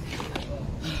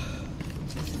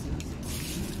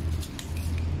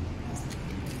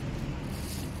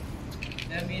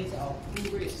 That means our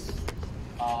full rates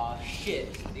are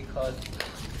shit because.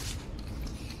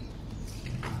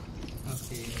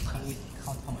 Okay, can we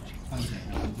count how much coins I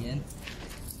have again?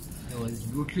 It was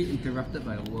brutally interrupted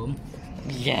by a worm.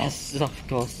 Yes, of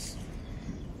course.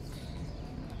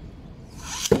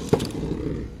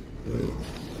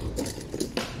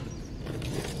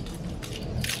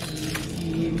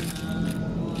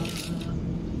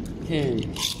 Okay.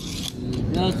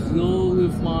 Let's go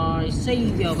with my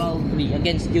savior Valkyrie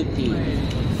against guilty.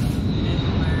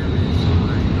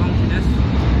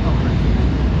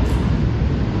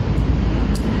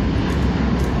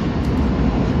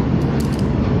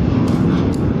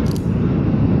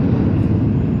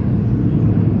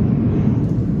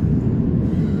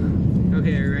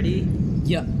 Okay, ready?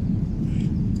 Yeah.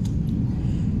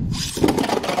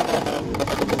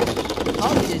 How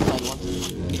did this one?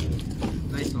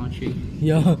 Nice launching.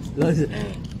 Yeah, that's it. I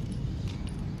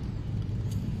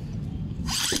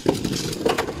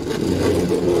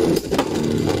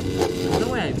know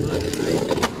where I put it, right?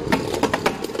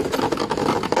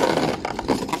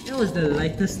 That was the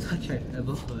lightest touch I've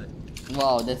ever heard.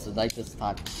 Wow, that's the lightest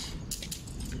start.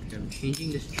 Okay, I'm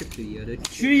changing this trip to the other trip.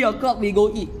 3 o'clock we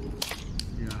go eat.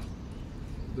 Yeah.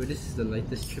 But this is the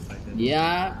lightest trip I've ever.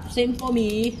 Yeah, same for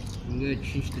me. I'm gonna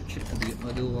change the chip to the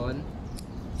other one.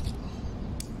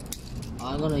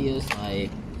 I'm gonna use my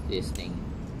this thing.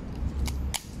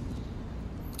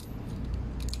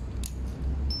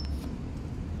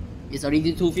 It's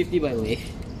already 250 by the way.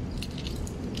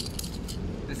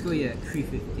 Let's go here at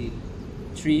 315.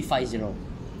 350.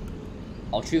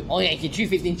 Or 3 oh yeah,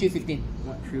 315.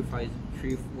 Not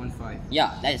 315.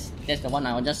 Yeah, that's the one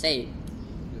I will just say.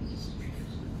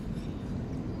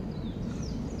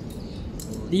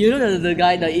 Do you know the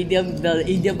guy, the Indian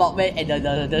boxman and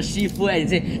the Shifu and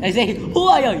say, who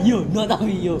are you? You, not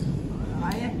me, you.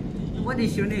 I am. What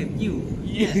is your name? You.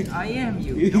 Yes, I am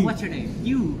you. Now what's your name?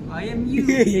 You. I am you.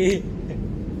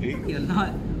 You're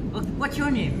not. What's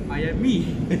your name? I am me.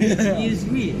 He is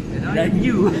me. And I am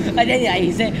you. And then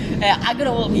he said, I'm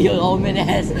gonna whoop your old man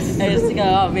ass. And he's thinking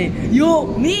about me. You,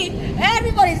 me,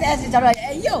 everybody's ass is alright.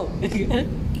 Hey, you.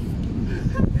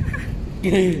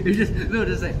 It's just no.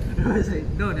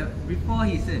 Before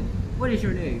he said, "What is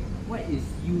your name? What is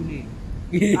you name?"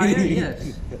 I am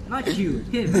yes, not you,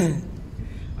 him.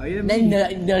 I am. Then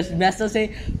me. the master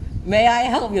say, "May I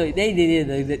help you?" They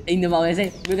in the moment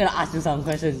say, "We're gonna ask you some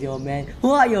questions, yo man. Who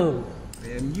are you?" I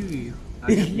am you.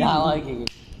 I am you. Yeah, okay.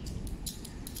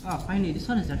 Ah, finally, this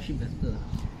one is actually better.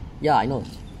 Yeah, I know.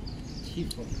 Chief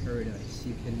of Paradise,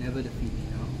 you can never defeat me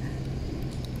now.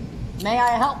 May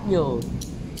I help you?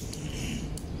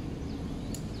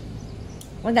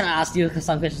 I'm gonna ask you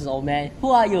some questions, old man.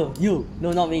 Who are you? You.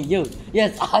 No, not me. You.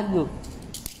 Yes, I'm you.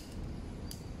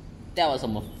 That was a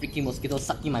freaking mosquito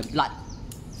sucking my blood.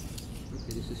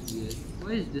 Okay, this is weird.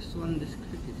 Why is this one? This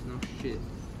clip is not shit.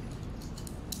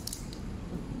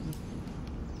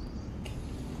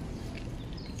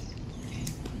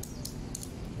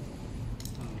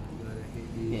 Oh my god, I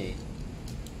hate these. Okay.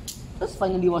 Let's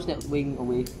finally watch that wing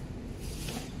away.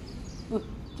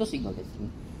 Just ignore that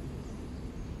thing.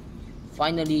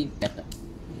 Finally better.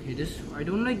 Okay, this I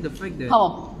don't like the fact that How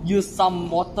about use some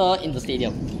water in the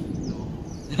stadium?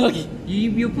 Okay.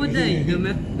 you put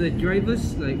the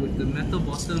drivers like with the metal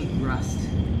bottom rust.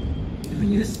 You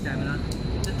don't use stamina.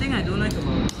 The thing I don't like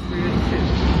about Spirit shit.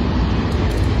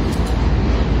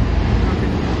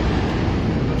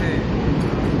 Okay.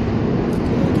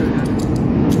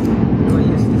 Do I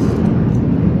use this?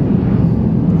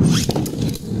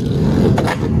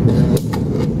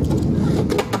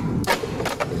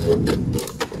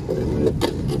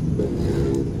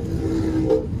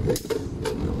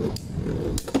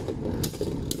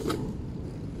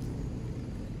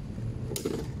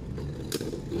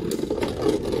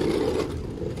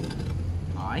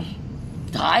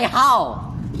 Die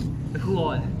how? Who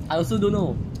won? I also don't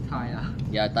know. Thai ah.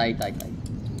 Yeah, die.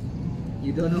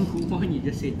 You don't know who won, you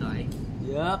just say Thai.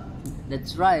 Yep,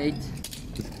 that's right.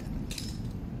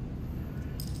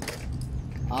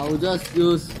 I'll just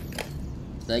use.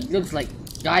 Like looks like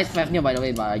guys Fafnir by the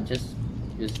way, but I just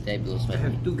use Devil's I Fafnir.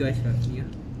 have two guys left here.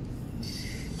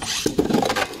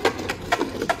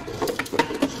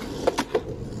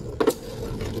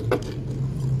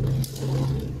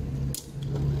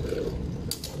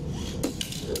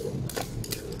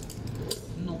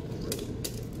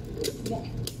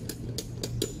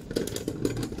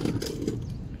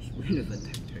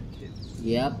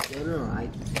 Yep, you're right.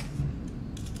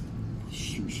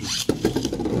 Shoot.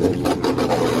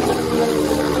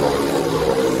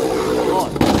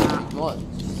 What?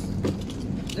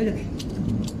 Look.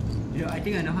 I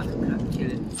think I know how to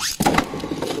kill it.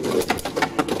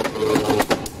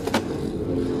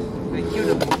 I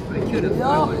killed the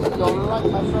Yeah, one. you're right,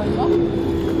 my friend.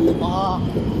 Yeah.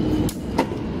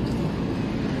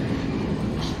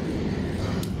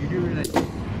 You do realize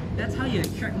that's how you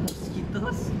attract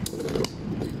mosquitoes?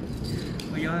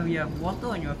 When you have water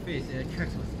on your face, it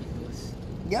attracts mosquitoes.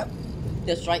 Yep,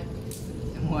 that's right.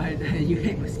 Why you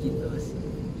hate mosquitoes?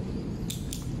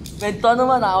 When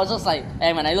tournament, I was just like,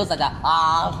 hey, when I look like that,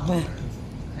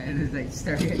 And it's like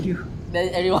staring at you. then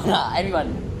everyone.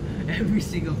 Every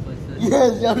single person.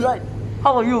 Yes, you're right.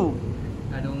 How about you?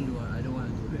 I don't want to do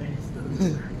any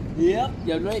stuff. Yep,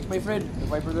 you're right, my friend.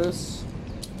 My brothers.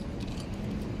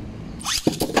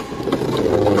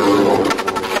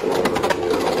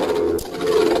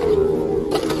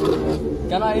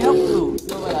 Can I help you?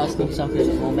 You might ask me some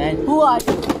questions, oh man. Who are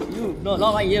you? You? No,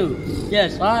 not like you.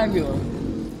 Yes, I'm you.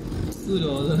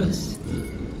 $2.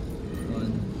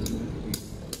 1, 2, 3,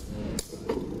 4, 5,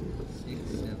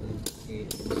 6, 7,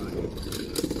 8, 9.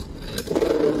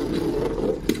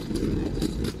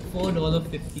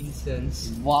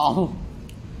 $4.15. Wow.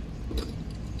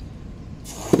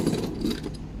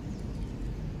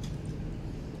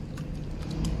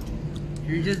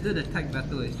 You just do the tag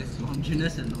battle, it's just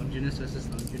Longinus and Longinus versus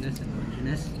Longinus and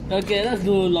Longinus. Okay, let's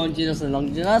do Longinus and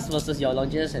Longinus versus your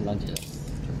Longinus and Longinus.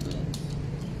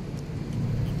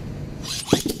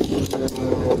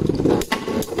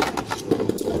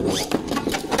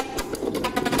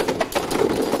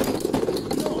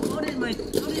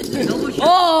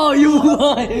 Oh, you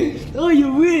won! Oh,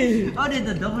 you win! How did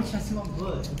the double chassis not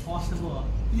burst? Impossible.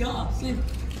 Yeah, same.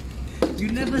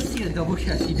 You never see a double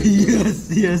chassis.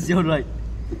 Yes, you're right.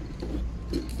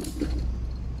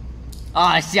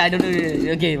 Ah, see, I don't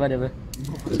know. Okay, whatever.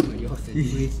 yours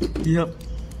anyways. Yep.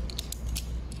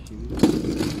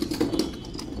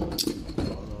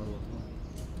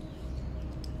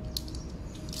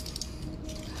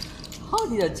 How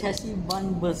did a chassis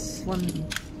one burst one?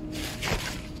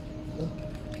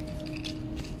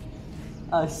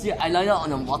 Oh shit, I landed on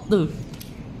the water.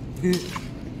 Did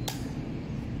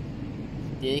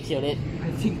you kill it?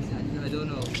 I think I don't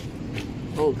know.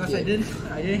 Because Okay. I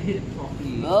didn't hit it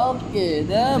properly. Okay, I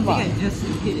never think I mind. just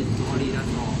hit its body,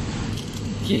 that's all.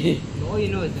 Okay. All you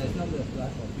know is that it's not gonna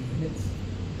last for a few minutes.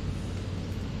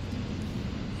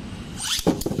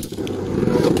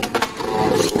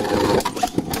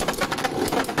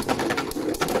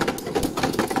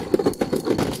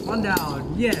 One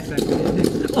down. Yes, I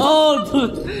did. Oh,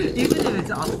 dude. Even if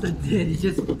it's after dead, it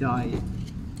just died.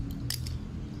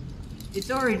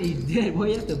 It's already dead. Why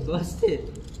you have to bust it?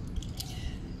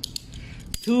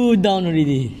 2 down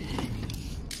already.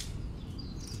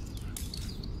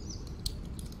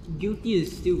 Guilty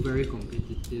is still very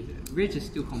competitive. Rage is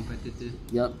still competitive.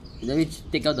 Yep. Let me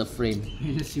take out the frame.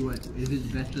 Let's see what if it's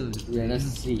better. With the Yeah,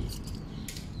 let's frame.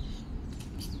 see.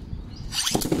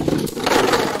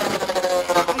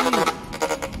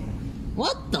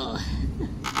 What the?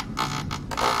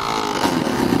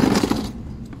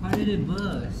 How did it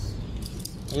burst?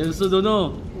 I also don't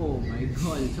know. Oh my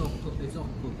god, it's all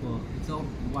purple. It's all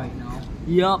white now.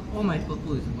 Yup. All my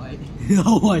purple is white.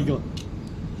 Oh my god.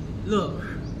 Look,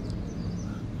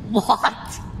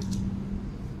 What?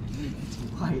 it's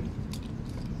white.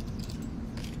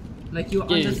 Like you,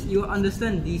 Okay. you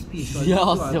understand these pieces. Yeah, These two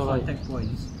are so right. contact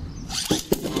points.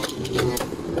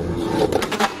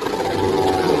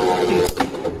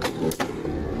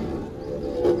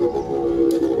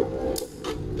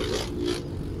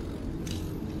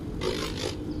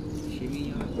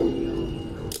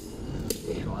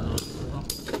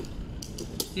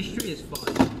 History is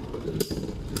fun.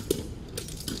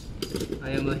 I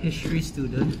am a history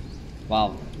student.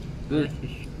 Wow. I Good. like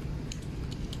history.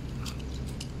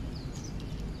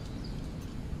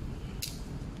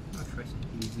 I'll try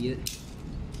something weird.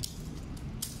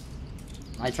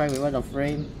 I try with the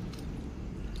frame.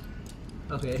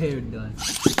 Okay, here it done.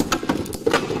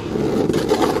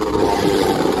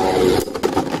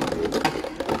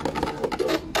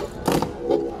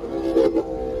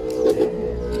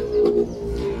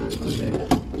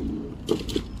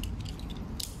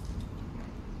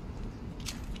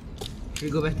 Should we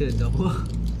go back to the double?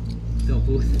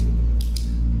 Doubles.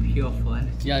 Pure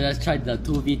fun. Yeah, let's try the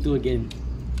 2v2 again.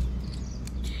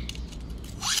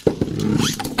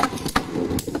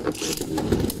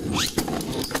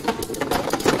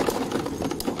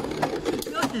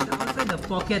 Yours is outside the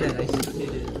pocket that I stuck it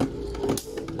in.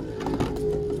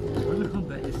 I wonder how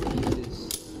bad this piece is.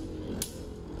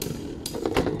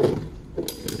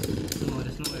 No,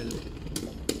 that's not where I look.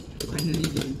 Finally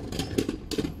win.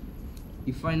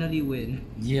 You finally win.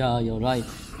 Yeah, you're right.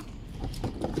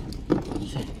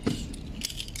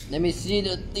 Let me see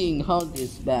the thing, how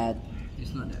this bad.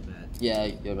 It's not that bad. Yeah,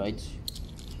 you're right.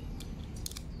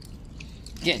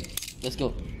 Okay, let's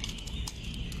go.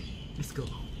 Let's go.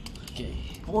 Okay.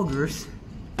 Ogres.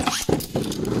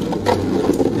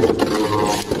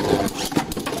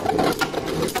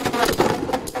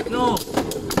 No!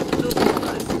 No,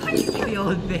 how you kill your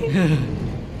own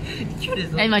thing? Kill this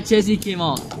And one. my chassis came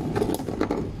out.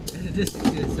 This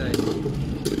side.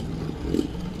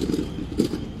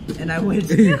 And I win.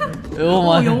 Oh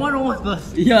my. your one almost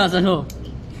burst. Yes, I know.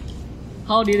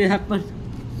 How did it happen?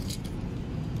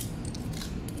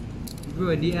 Bro,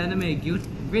 in the anime,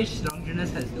 Rage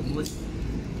Longinus has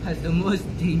the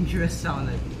most dangerous sound,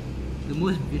 like the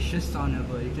most vicious sound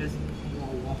ever. It just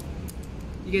wow.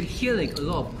 You can hear like a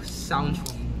lot of sounds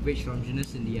from Rage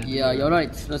Longinus in the anime. Yeah, you're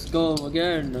right. Let's go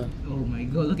again. Oh my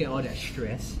god, look at all that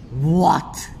stress.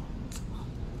 What?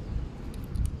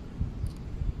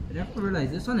 I never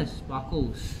realized this one has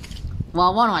sparkles.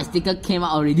 Wow, one of my stickers came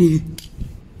out already.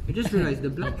 I just realized the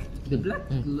black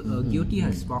guilty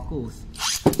has sparkles.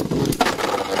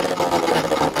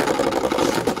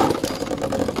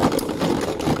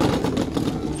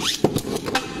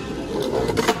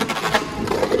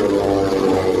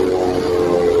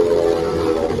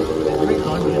 Rage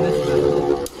Longinus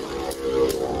battle.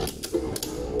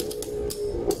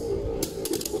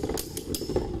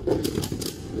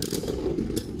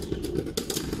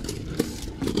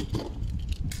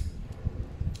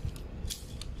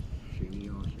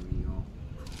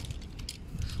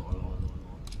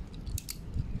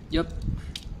 Yep.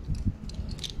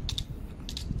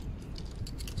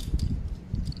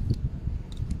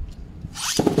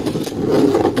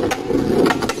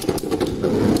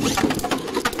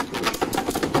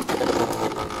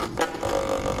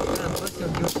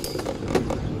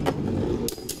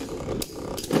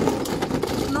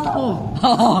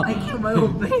 I killed my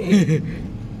own base.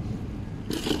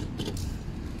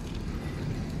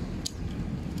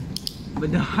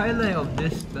 But the highlight of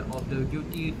this, of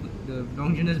the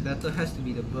Longinus battle has to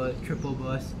be the triple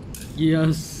burst.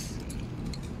 Yes.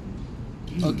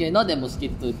 Okay, not that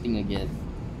mosquito thing again.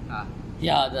 Ah.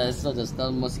 Yeah, that's not just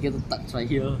the mosquito touch right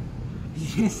here.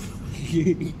 Yes.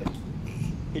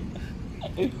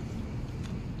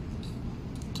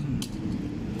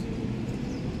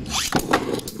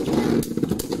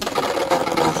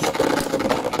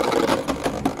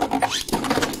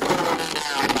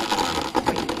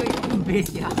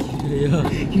 Base, yeah. Yeah.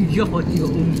 You jump onto your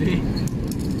own base.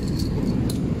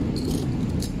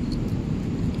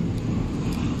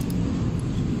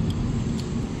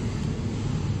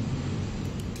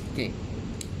 Okay.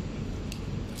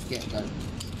 Okay, done.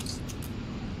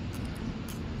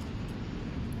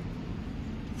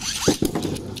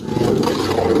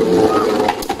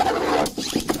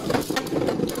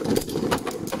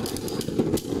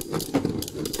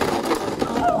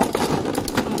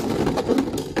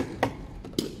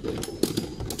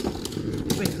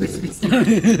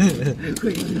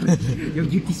 Wait, no. Your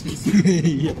guilty space.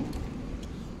 Yeah.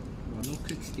 Oh, no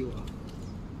click still.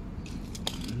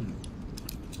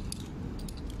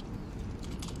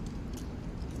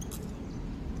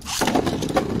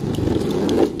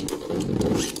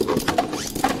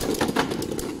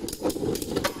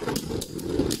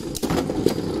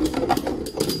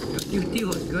 Your guilty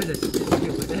was good at still,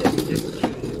 but then we just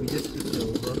killed it. We just flipped it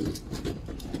over.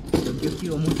 Your guilty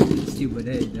almost did still, but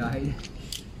then it died.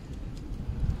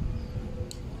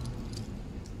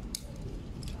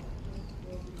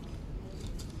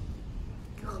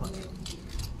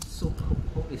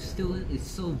 It's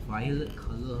so violet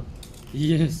color.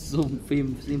 Yes, so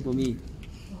same for me.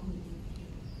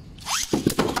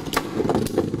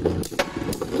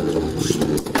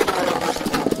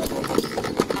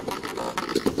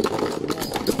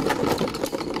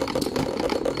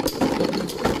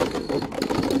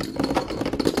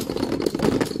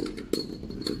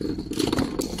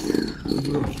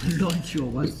 Launch your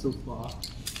one so far.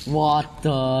 What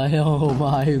the hell? Oh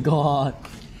my god.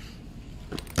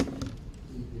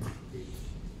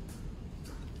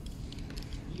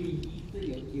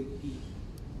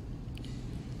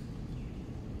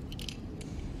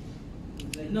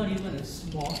 Not even a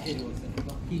small hit, it was a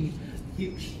fucking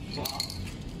huge bar.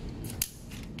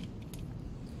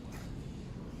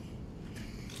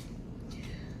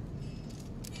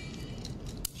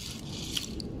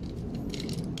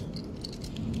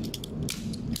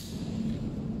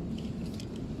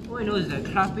 All I know is that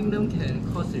clapping them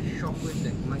can cause a shockwave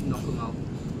that might knock them out.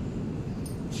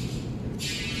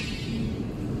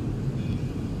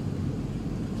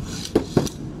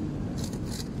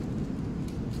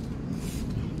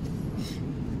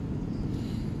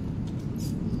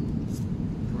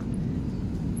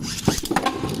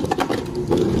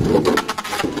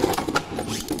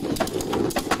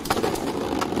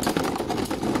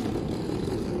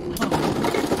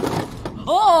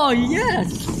 Oh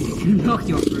yes! Knock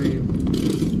your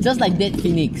frame. Just like Dead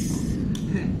Phoenix.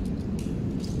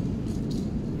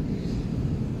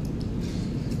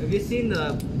 Have you seen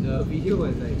the video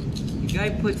where like the guy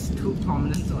puts two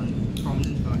prominence on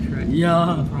track?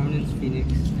 Yeah. Prominence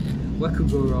Phoenix. What could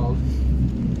go wrong?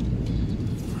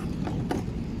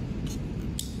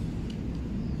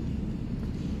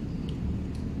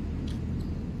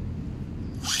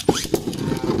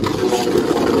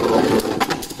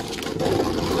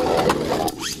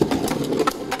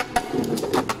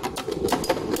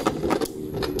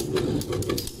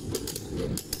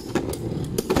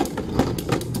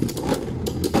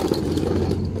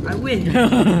 I win!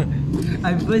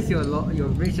 I burst your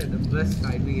bridge at the best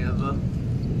timing ever.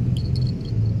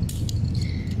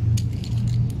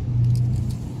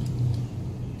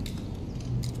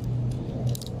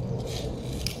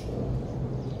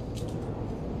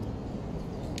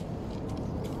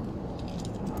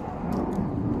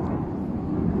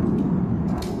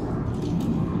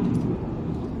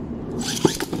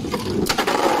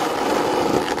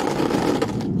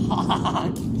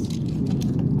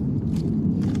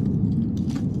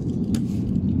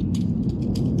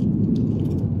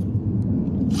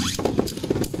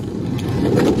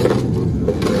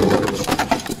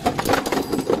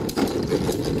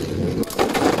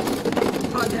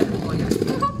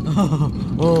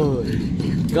 Oh,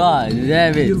 god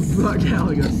damn it. You brought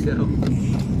down yourself.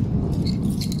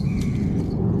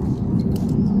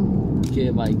 Okay,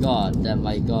 my god,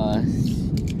 my god.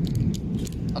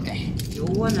 Okay. Your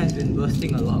one has been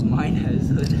bursting a lot, mine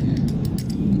hasn't.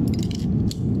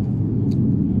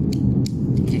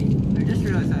 Okay. I just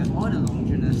realized I have all the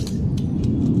Longinus.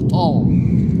 Oh.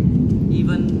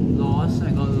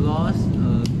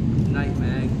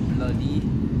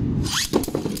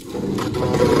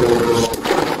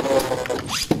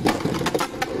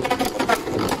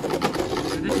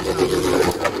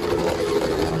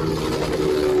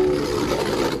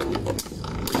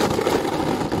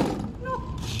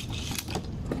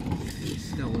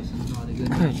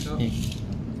 So, oh,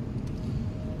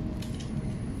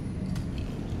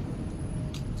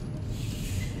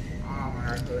 my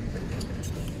heart hurts.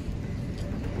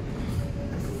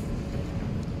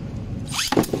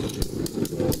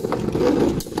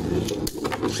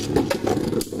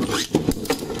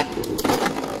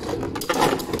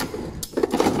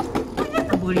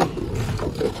 Buddy.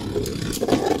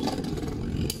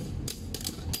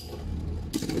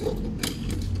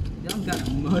 You don't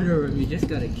gotta murder them, you just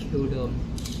gotta kill them.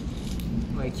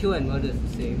 Like, kill and murder is the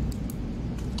same.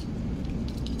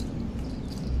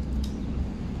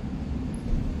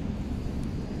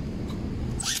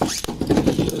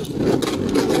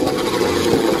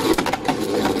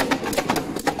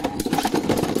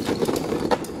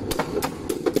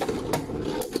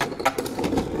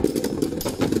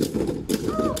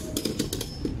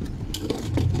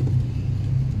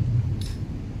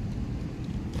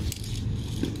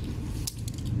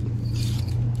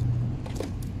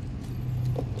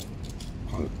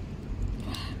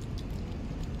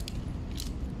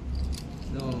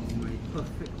 No, my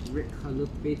perfect red color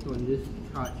face on this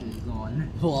chart is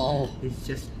gone. Wow. It's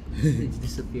just, it's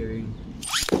disappearing.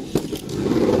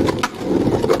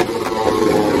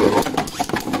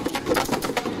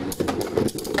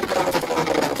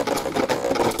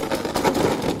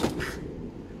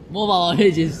 More of our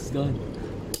age is gone.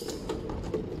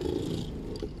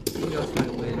 Yours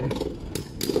might win.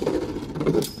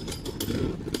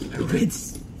 I win.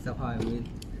 Somehow I win.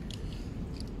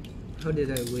 How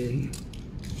did I win?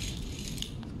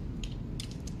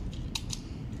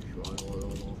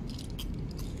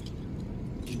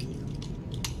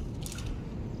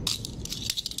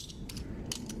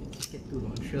 Get to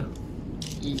launcher.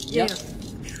 Yep.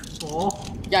 4.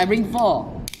 Yeah, I bring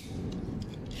 4.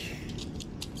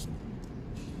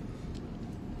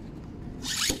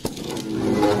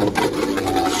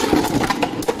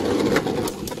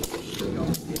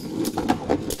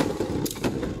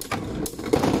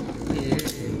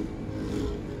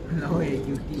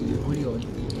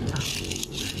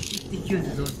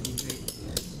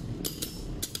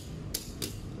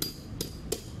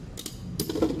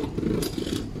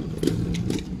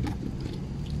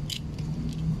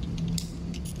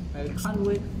 I can't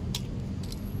wait.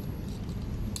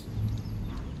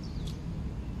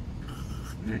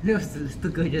 There was the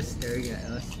little girl just staring at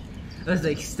us. I was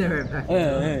like, stare back.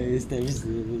 It's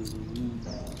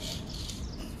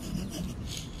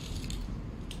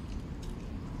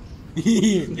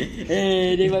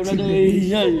Hey, they might run away.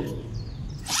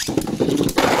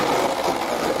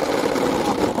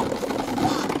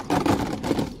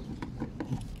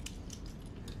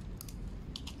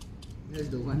 That's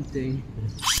the one thing.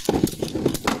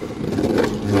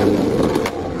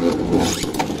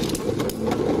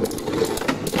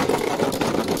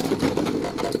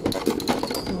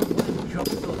 Drop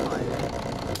so high.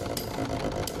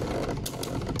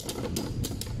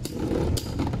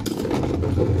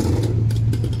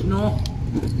 No,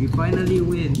 we finally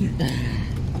win.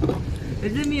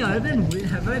 Is it me? Have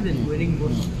I been winning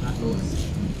most of the battles?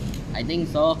 I think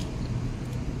so.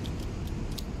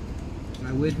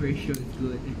 My win ratio is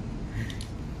good.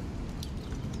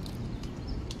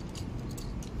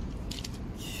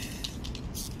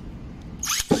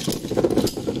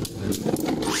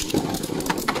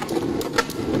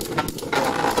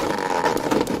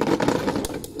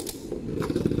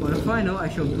 For the final, I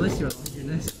shall bless your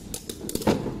Longinus.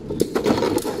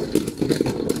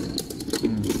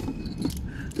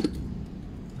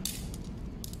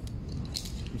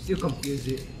 I'm still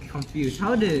confused.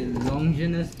 How did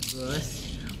Longinus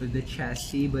burst with the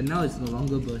chassis, but now it's no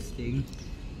longer bursting?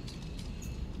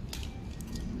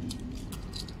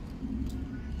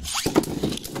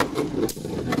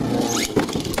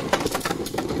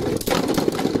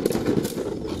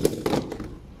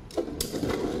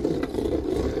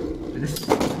 This is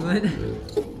good.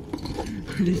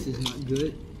 This is not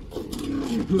good.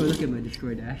 Ooh, look at my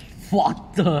destroy dash.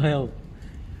 What the hell?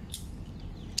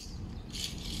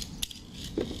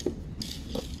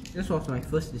 This was my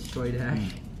first destroy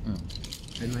dash.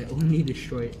 And my only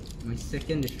destroy. My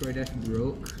second destroy dash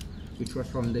broke, which was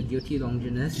from the guilty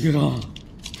Longinus. Yeah.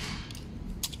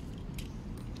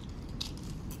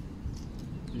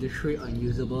 Literally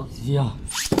unusable. Yeah.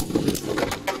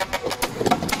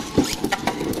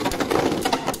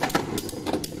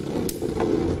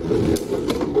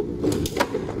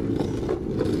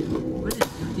 When is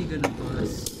guilty gonna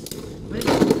burst? When is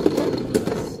guilty gonna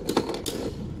burst?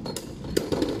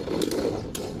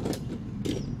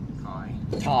 Tie.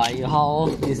 Thai, how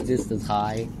is this the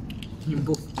Thai? You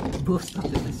both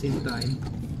stopped at the same time.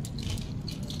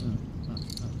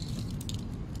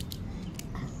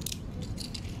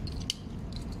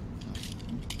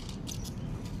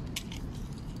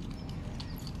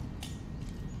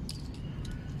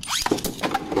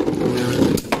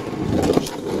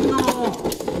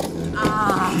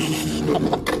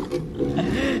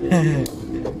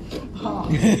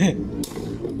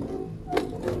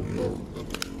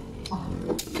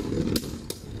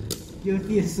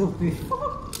 Guilty is so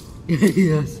painful.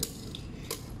 Yes.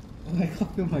 Oh, I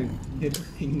can't feel my middle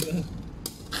finger.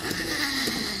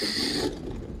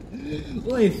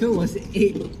 What if it was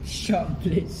 8 sharp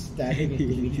blades stabbing into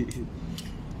me?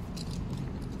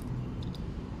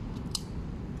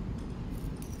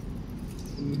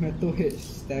 Metal head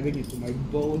stabbing into my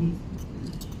bone.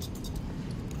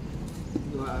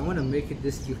 Well, I want to make it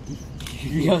this guilty.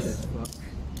 Yes. As fuck.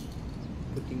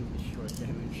 Putting the short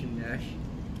dimension dash.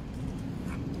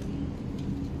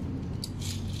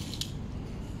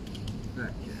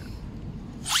 Right, yeah.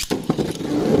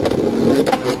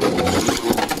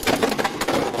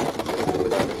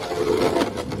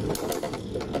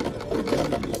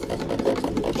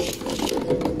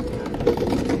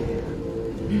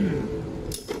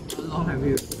 How long have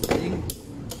you been playing?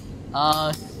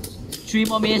 3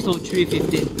 more minutes to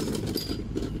 3:15.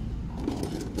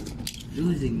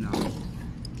 Losing now.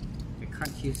 I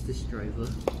can't use this driver.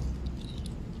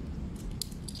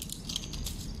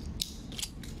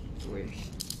 Wait.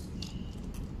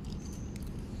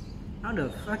 How the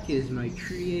fuck is my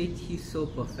 380 so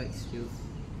perfect still?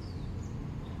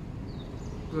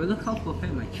 Bro, look how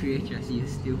perfect my 3HSE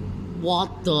is still.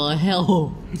 What the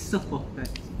hell? It's so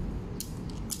perfect.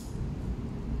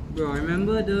 Bro, I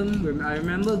remember them. I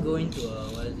remember going to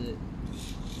what is it?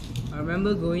 I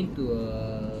remember going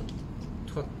to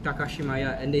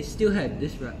Takashimaya, and they still had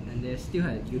this run, and they still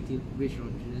had rage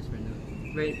longinus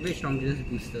rage longinus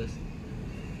boosters.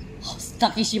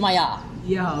 Takishimaya.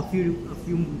 Yeah, a few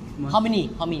months. How many?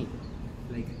 How many?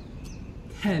 Like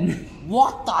 10.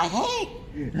 What the heck?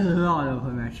 A lot of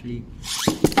them actually.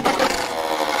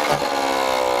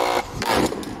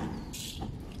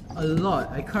 A lot.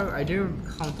 I didn't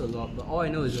count a lot, but all I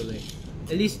know is that, like,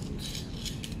 at least,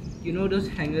 you know those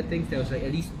hanger things, there was like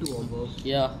at least 2 of those.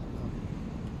 Yeah.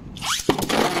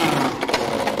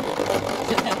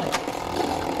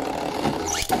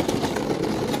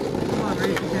 Come on, Ray,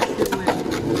 you can still win.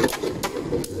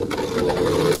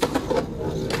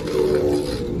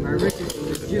 My Rick is a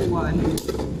legit one.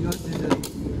 Yours isn't.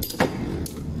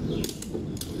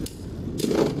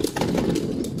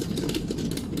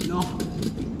 No.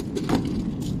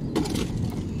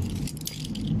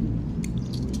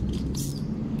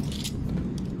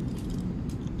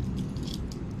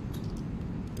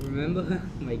 Remember?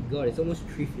 My god, it's almost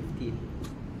 3:15.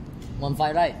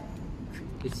 1-5, right?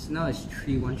 It's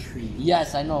 3:13.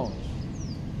 Yes, I know.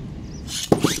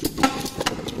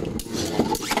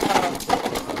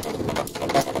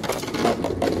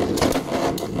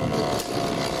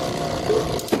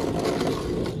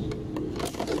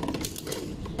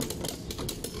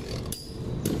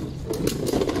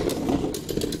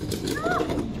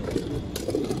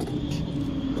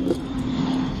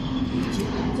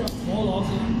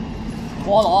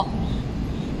 Follow.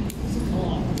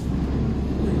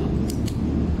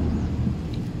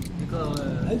 那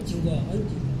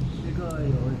个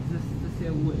有这些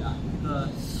物啊，那个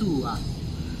树啊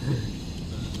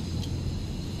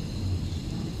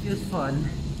，It feels fun.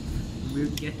 We're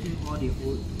getting all the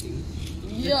old things.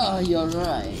 Yeah, you're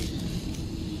right.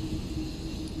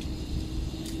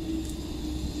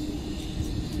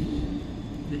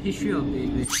 The history of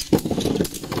Beyblade.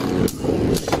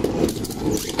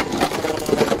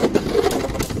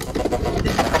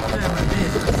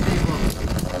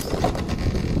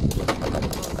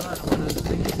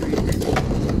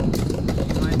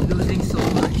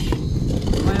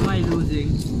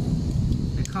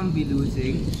 Be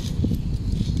losing.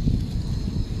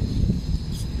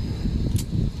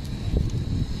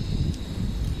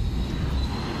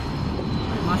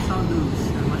 I must not lose.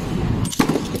 I must lose.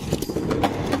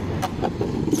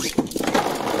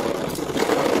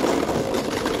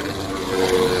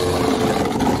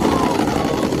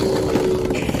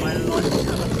 My lord.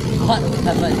 What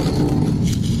happened?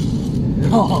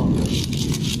 Oh.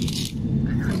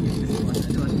 I can't use this one. I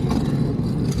don't want to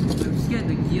use it. I'm scared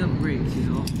the gear breaks, you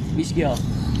know. Which gear? It's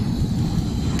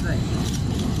like,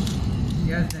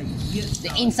 yeah, it's like gear The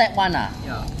stuff. inside one ah?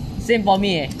 Yeah. Same for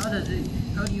me. How do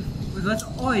you, because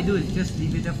all I do is just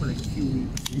leave it there for like a few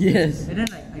weeks. Yes. And then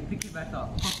like I pick it back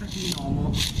up, perfectly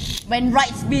normal. When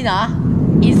right spin ah,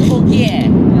 it's okay. Yeah,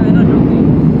 I'm not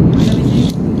joking. Let me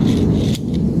see.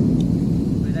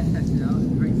 Wait, let's test it out.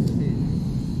 Right spin.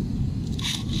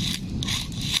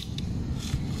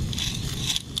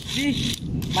 See?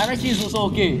 My right spin is also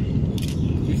okay.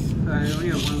 I only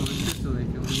have one launcher, so I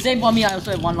can only Same for me, I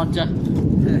also have one launcher.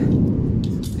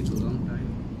 This will take a long time.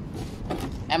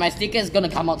 And my sticker is gonna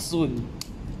come out soon.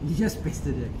 You just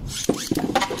pasted it.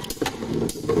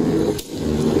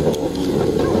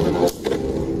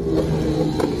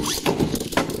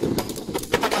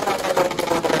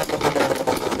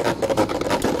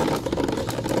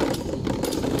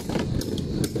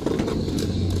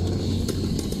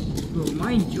 Bro,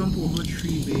 mine jump over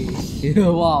 3 bays.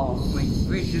 Wow. My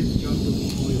red just jumped over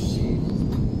 4 bays.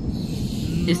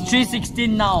 It's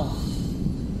 316 now.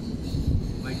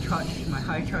 My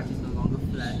high charge is no longer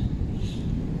flat.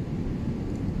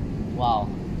 Wow.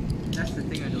 That's the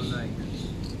thing I don't like.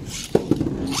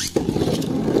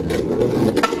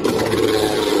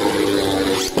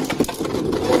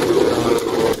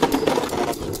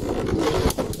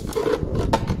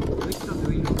 Wait, stop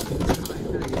doing this.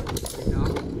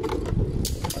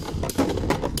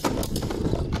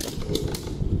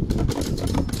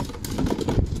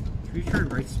 Should we try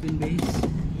right spin base?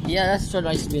 Yeah, let's try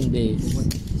right spin base.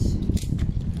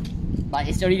 But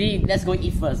it's already, let's go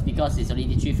eat first because it's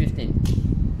already 3:15.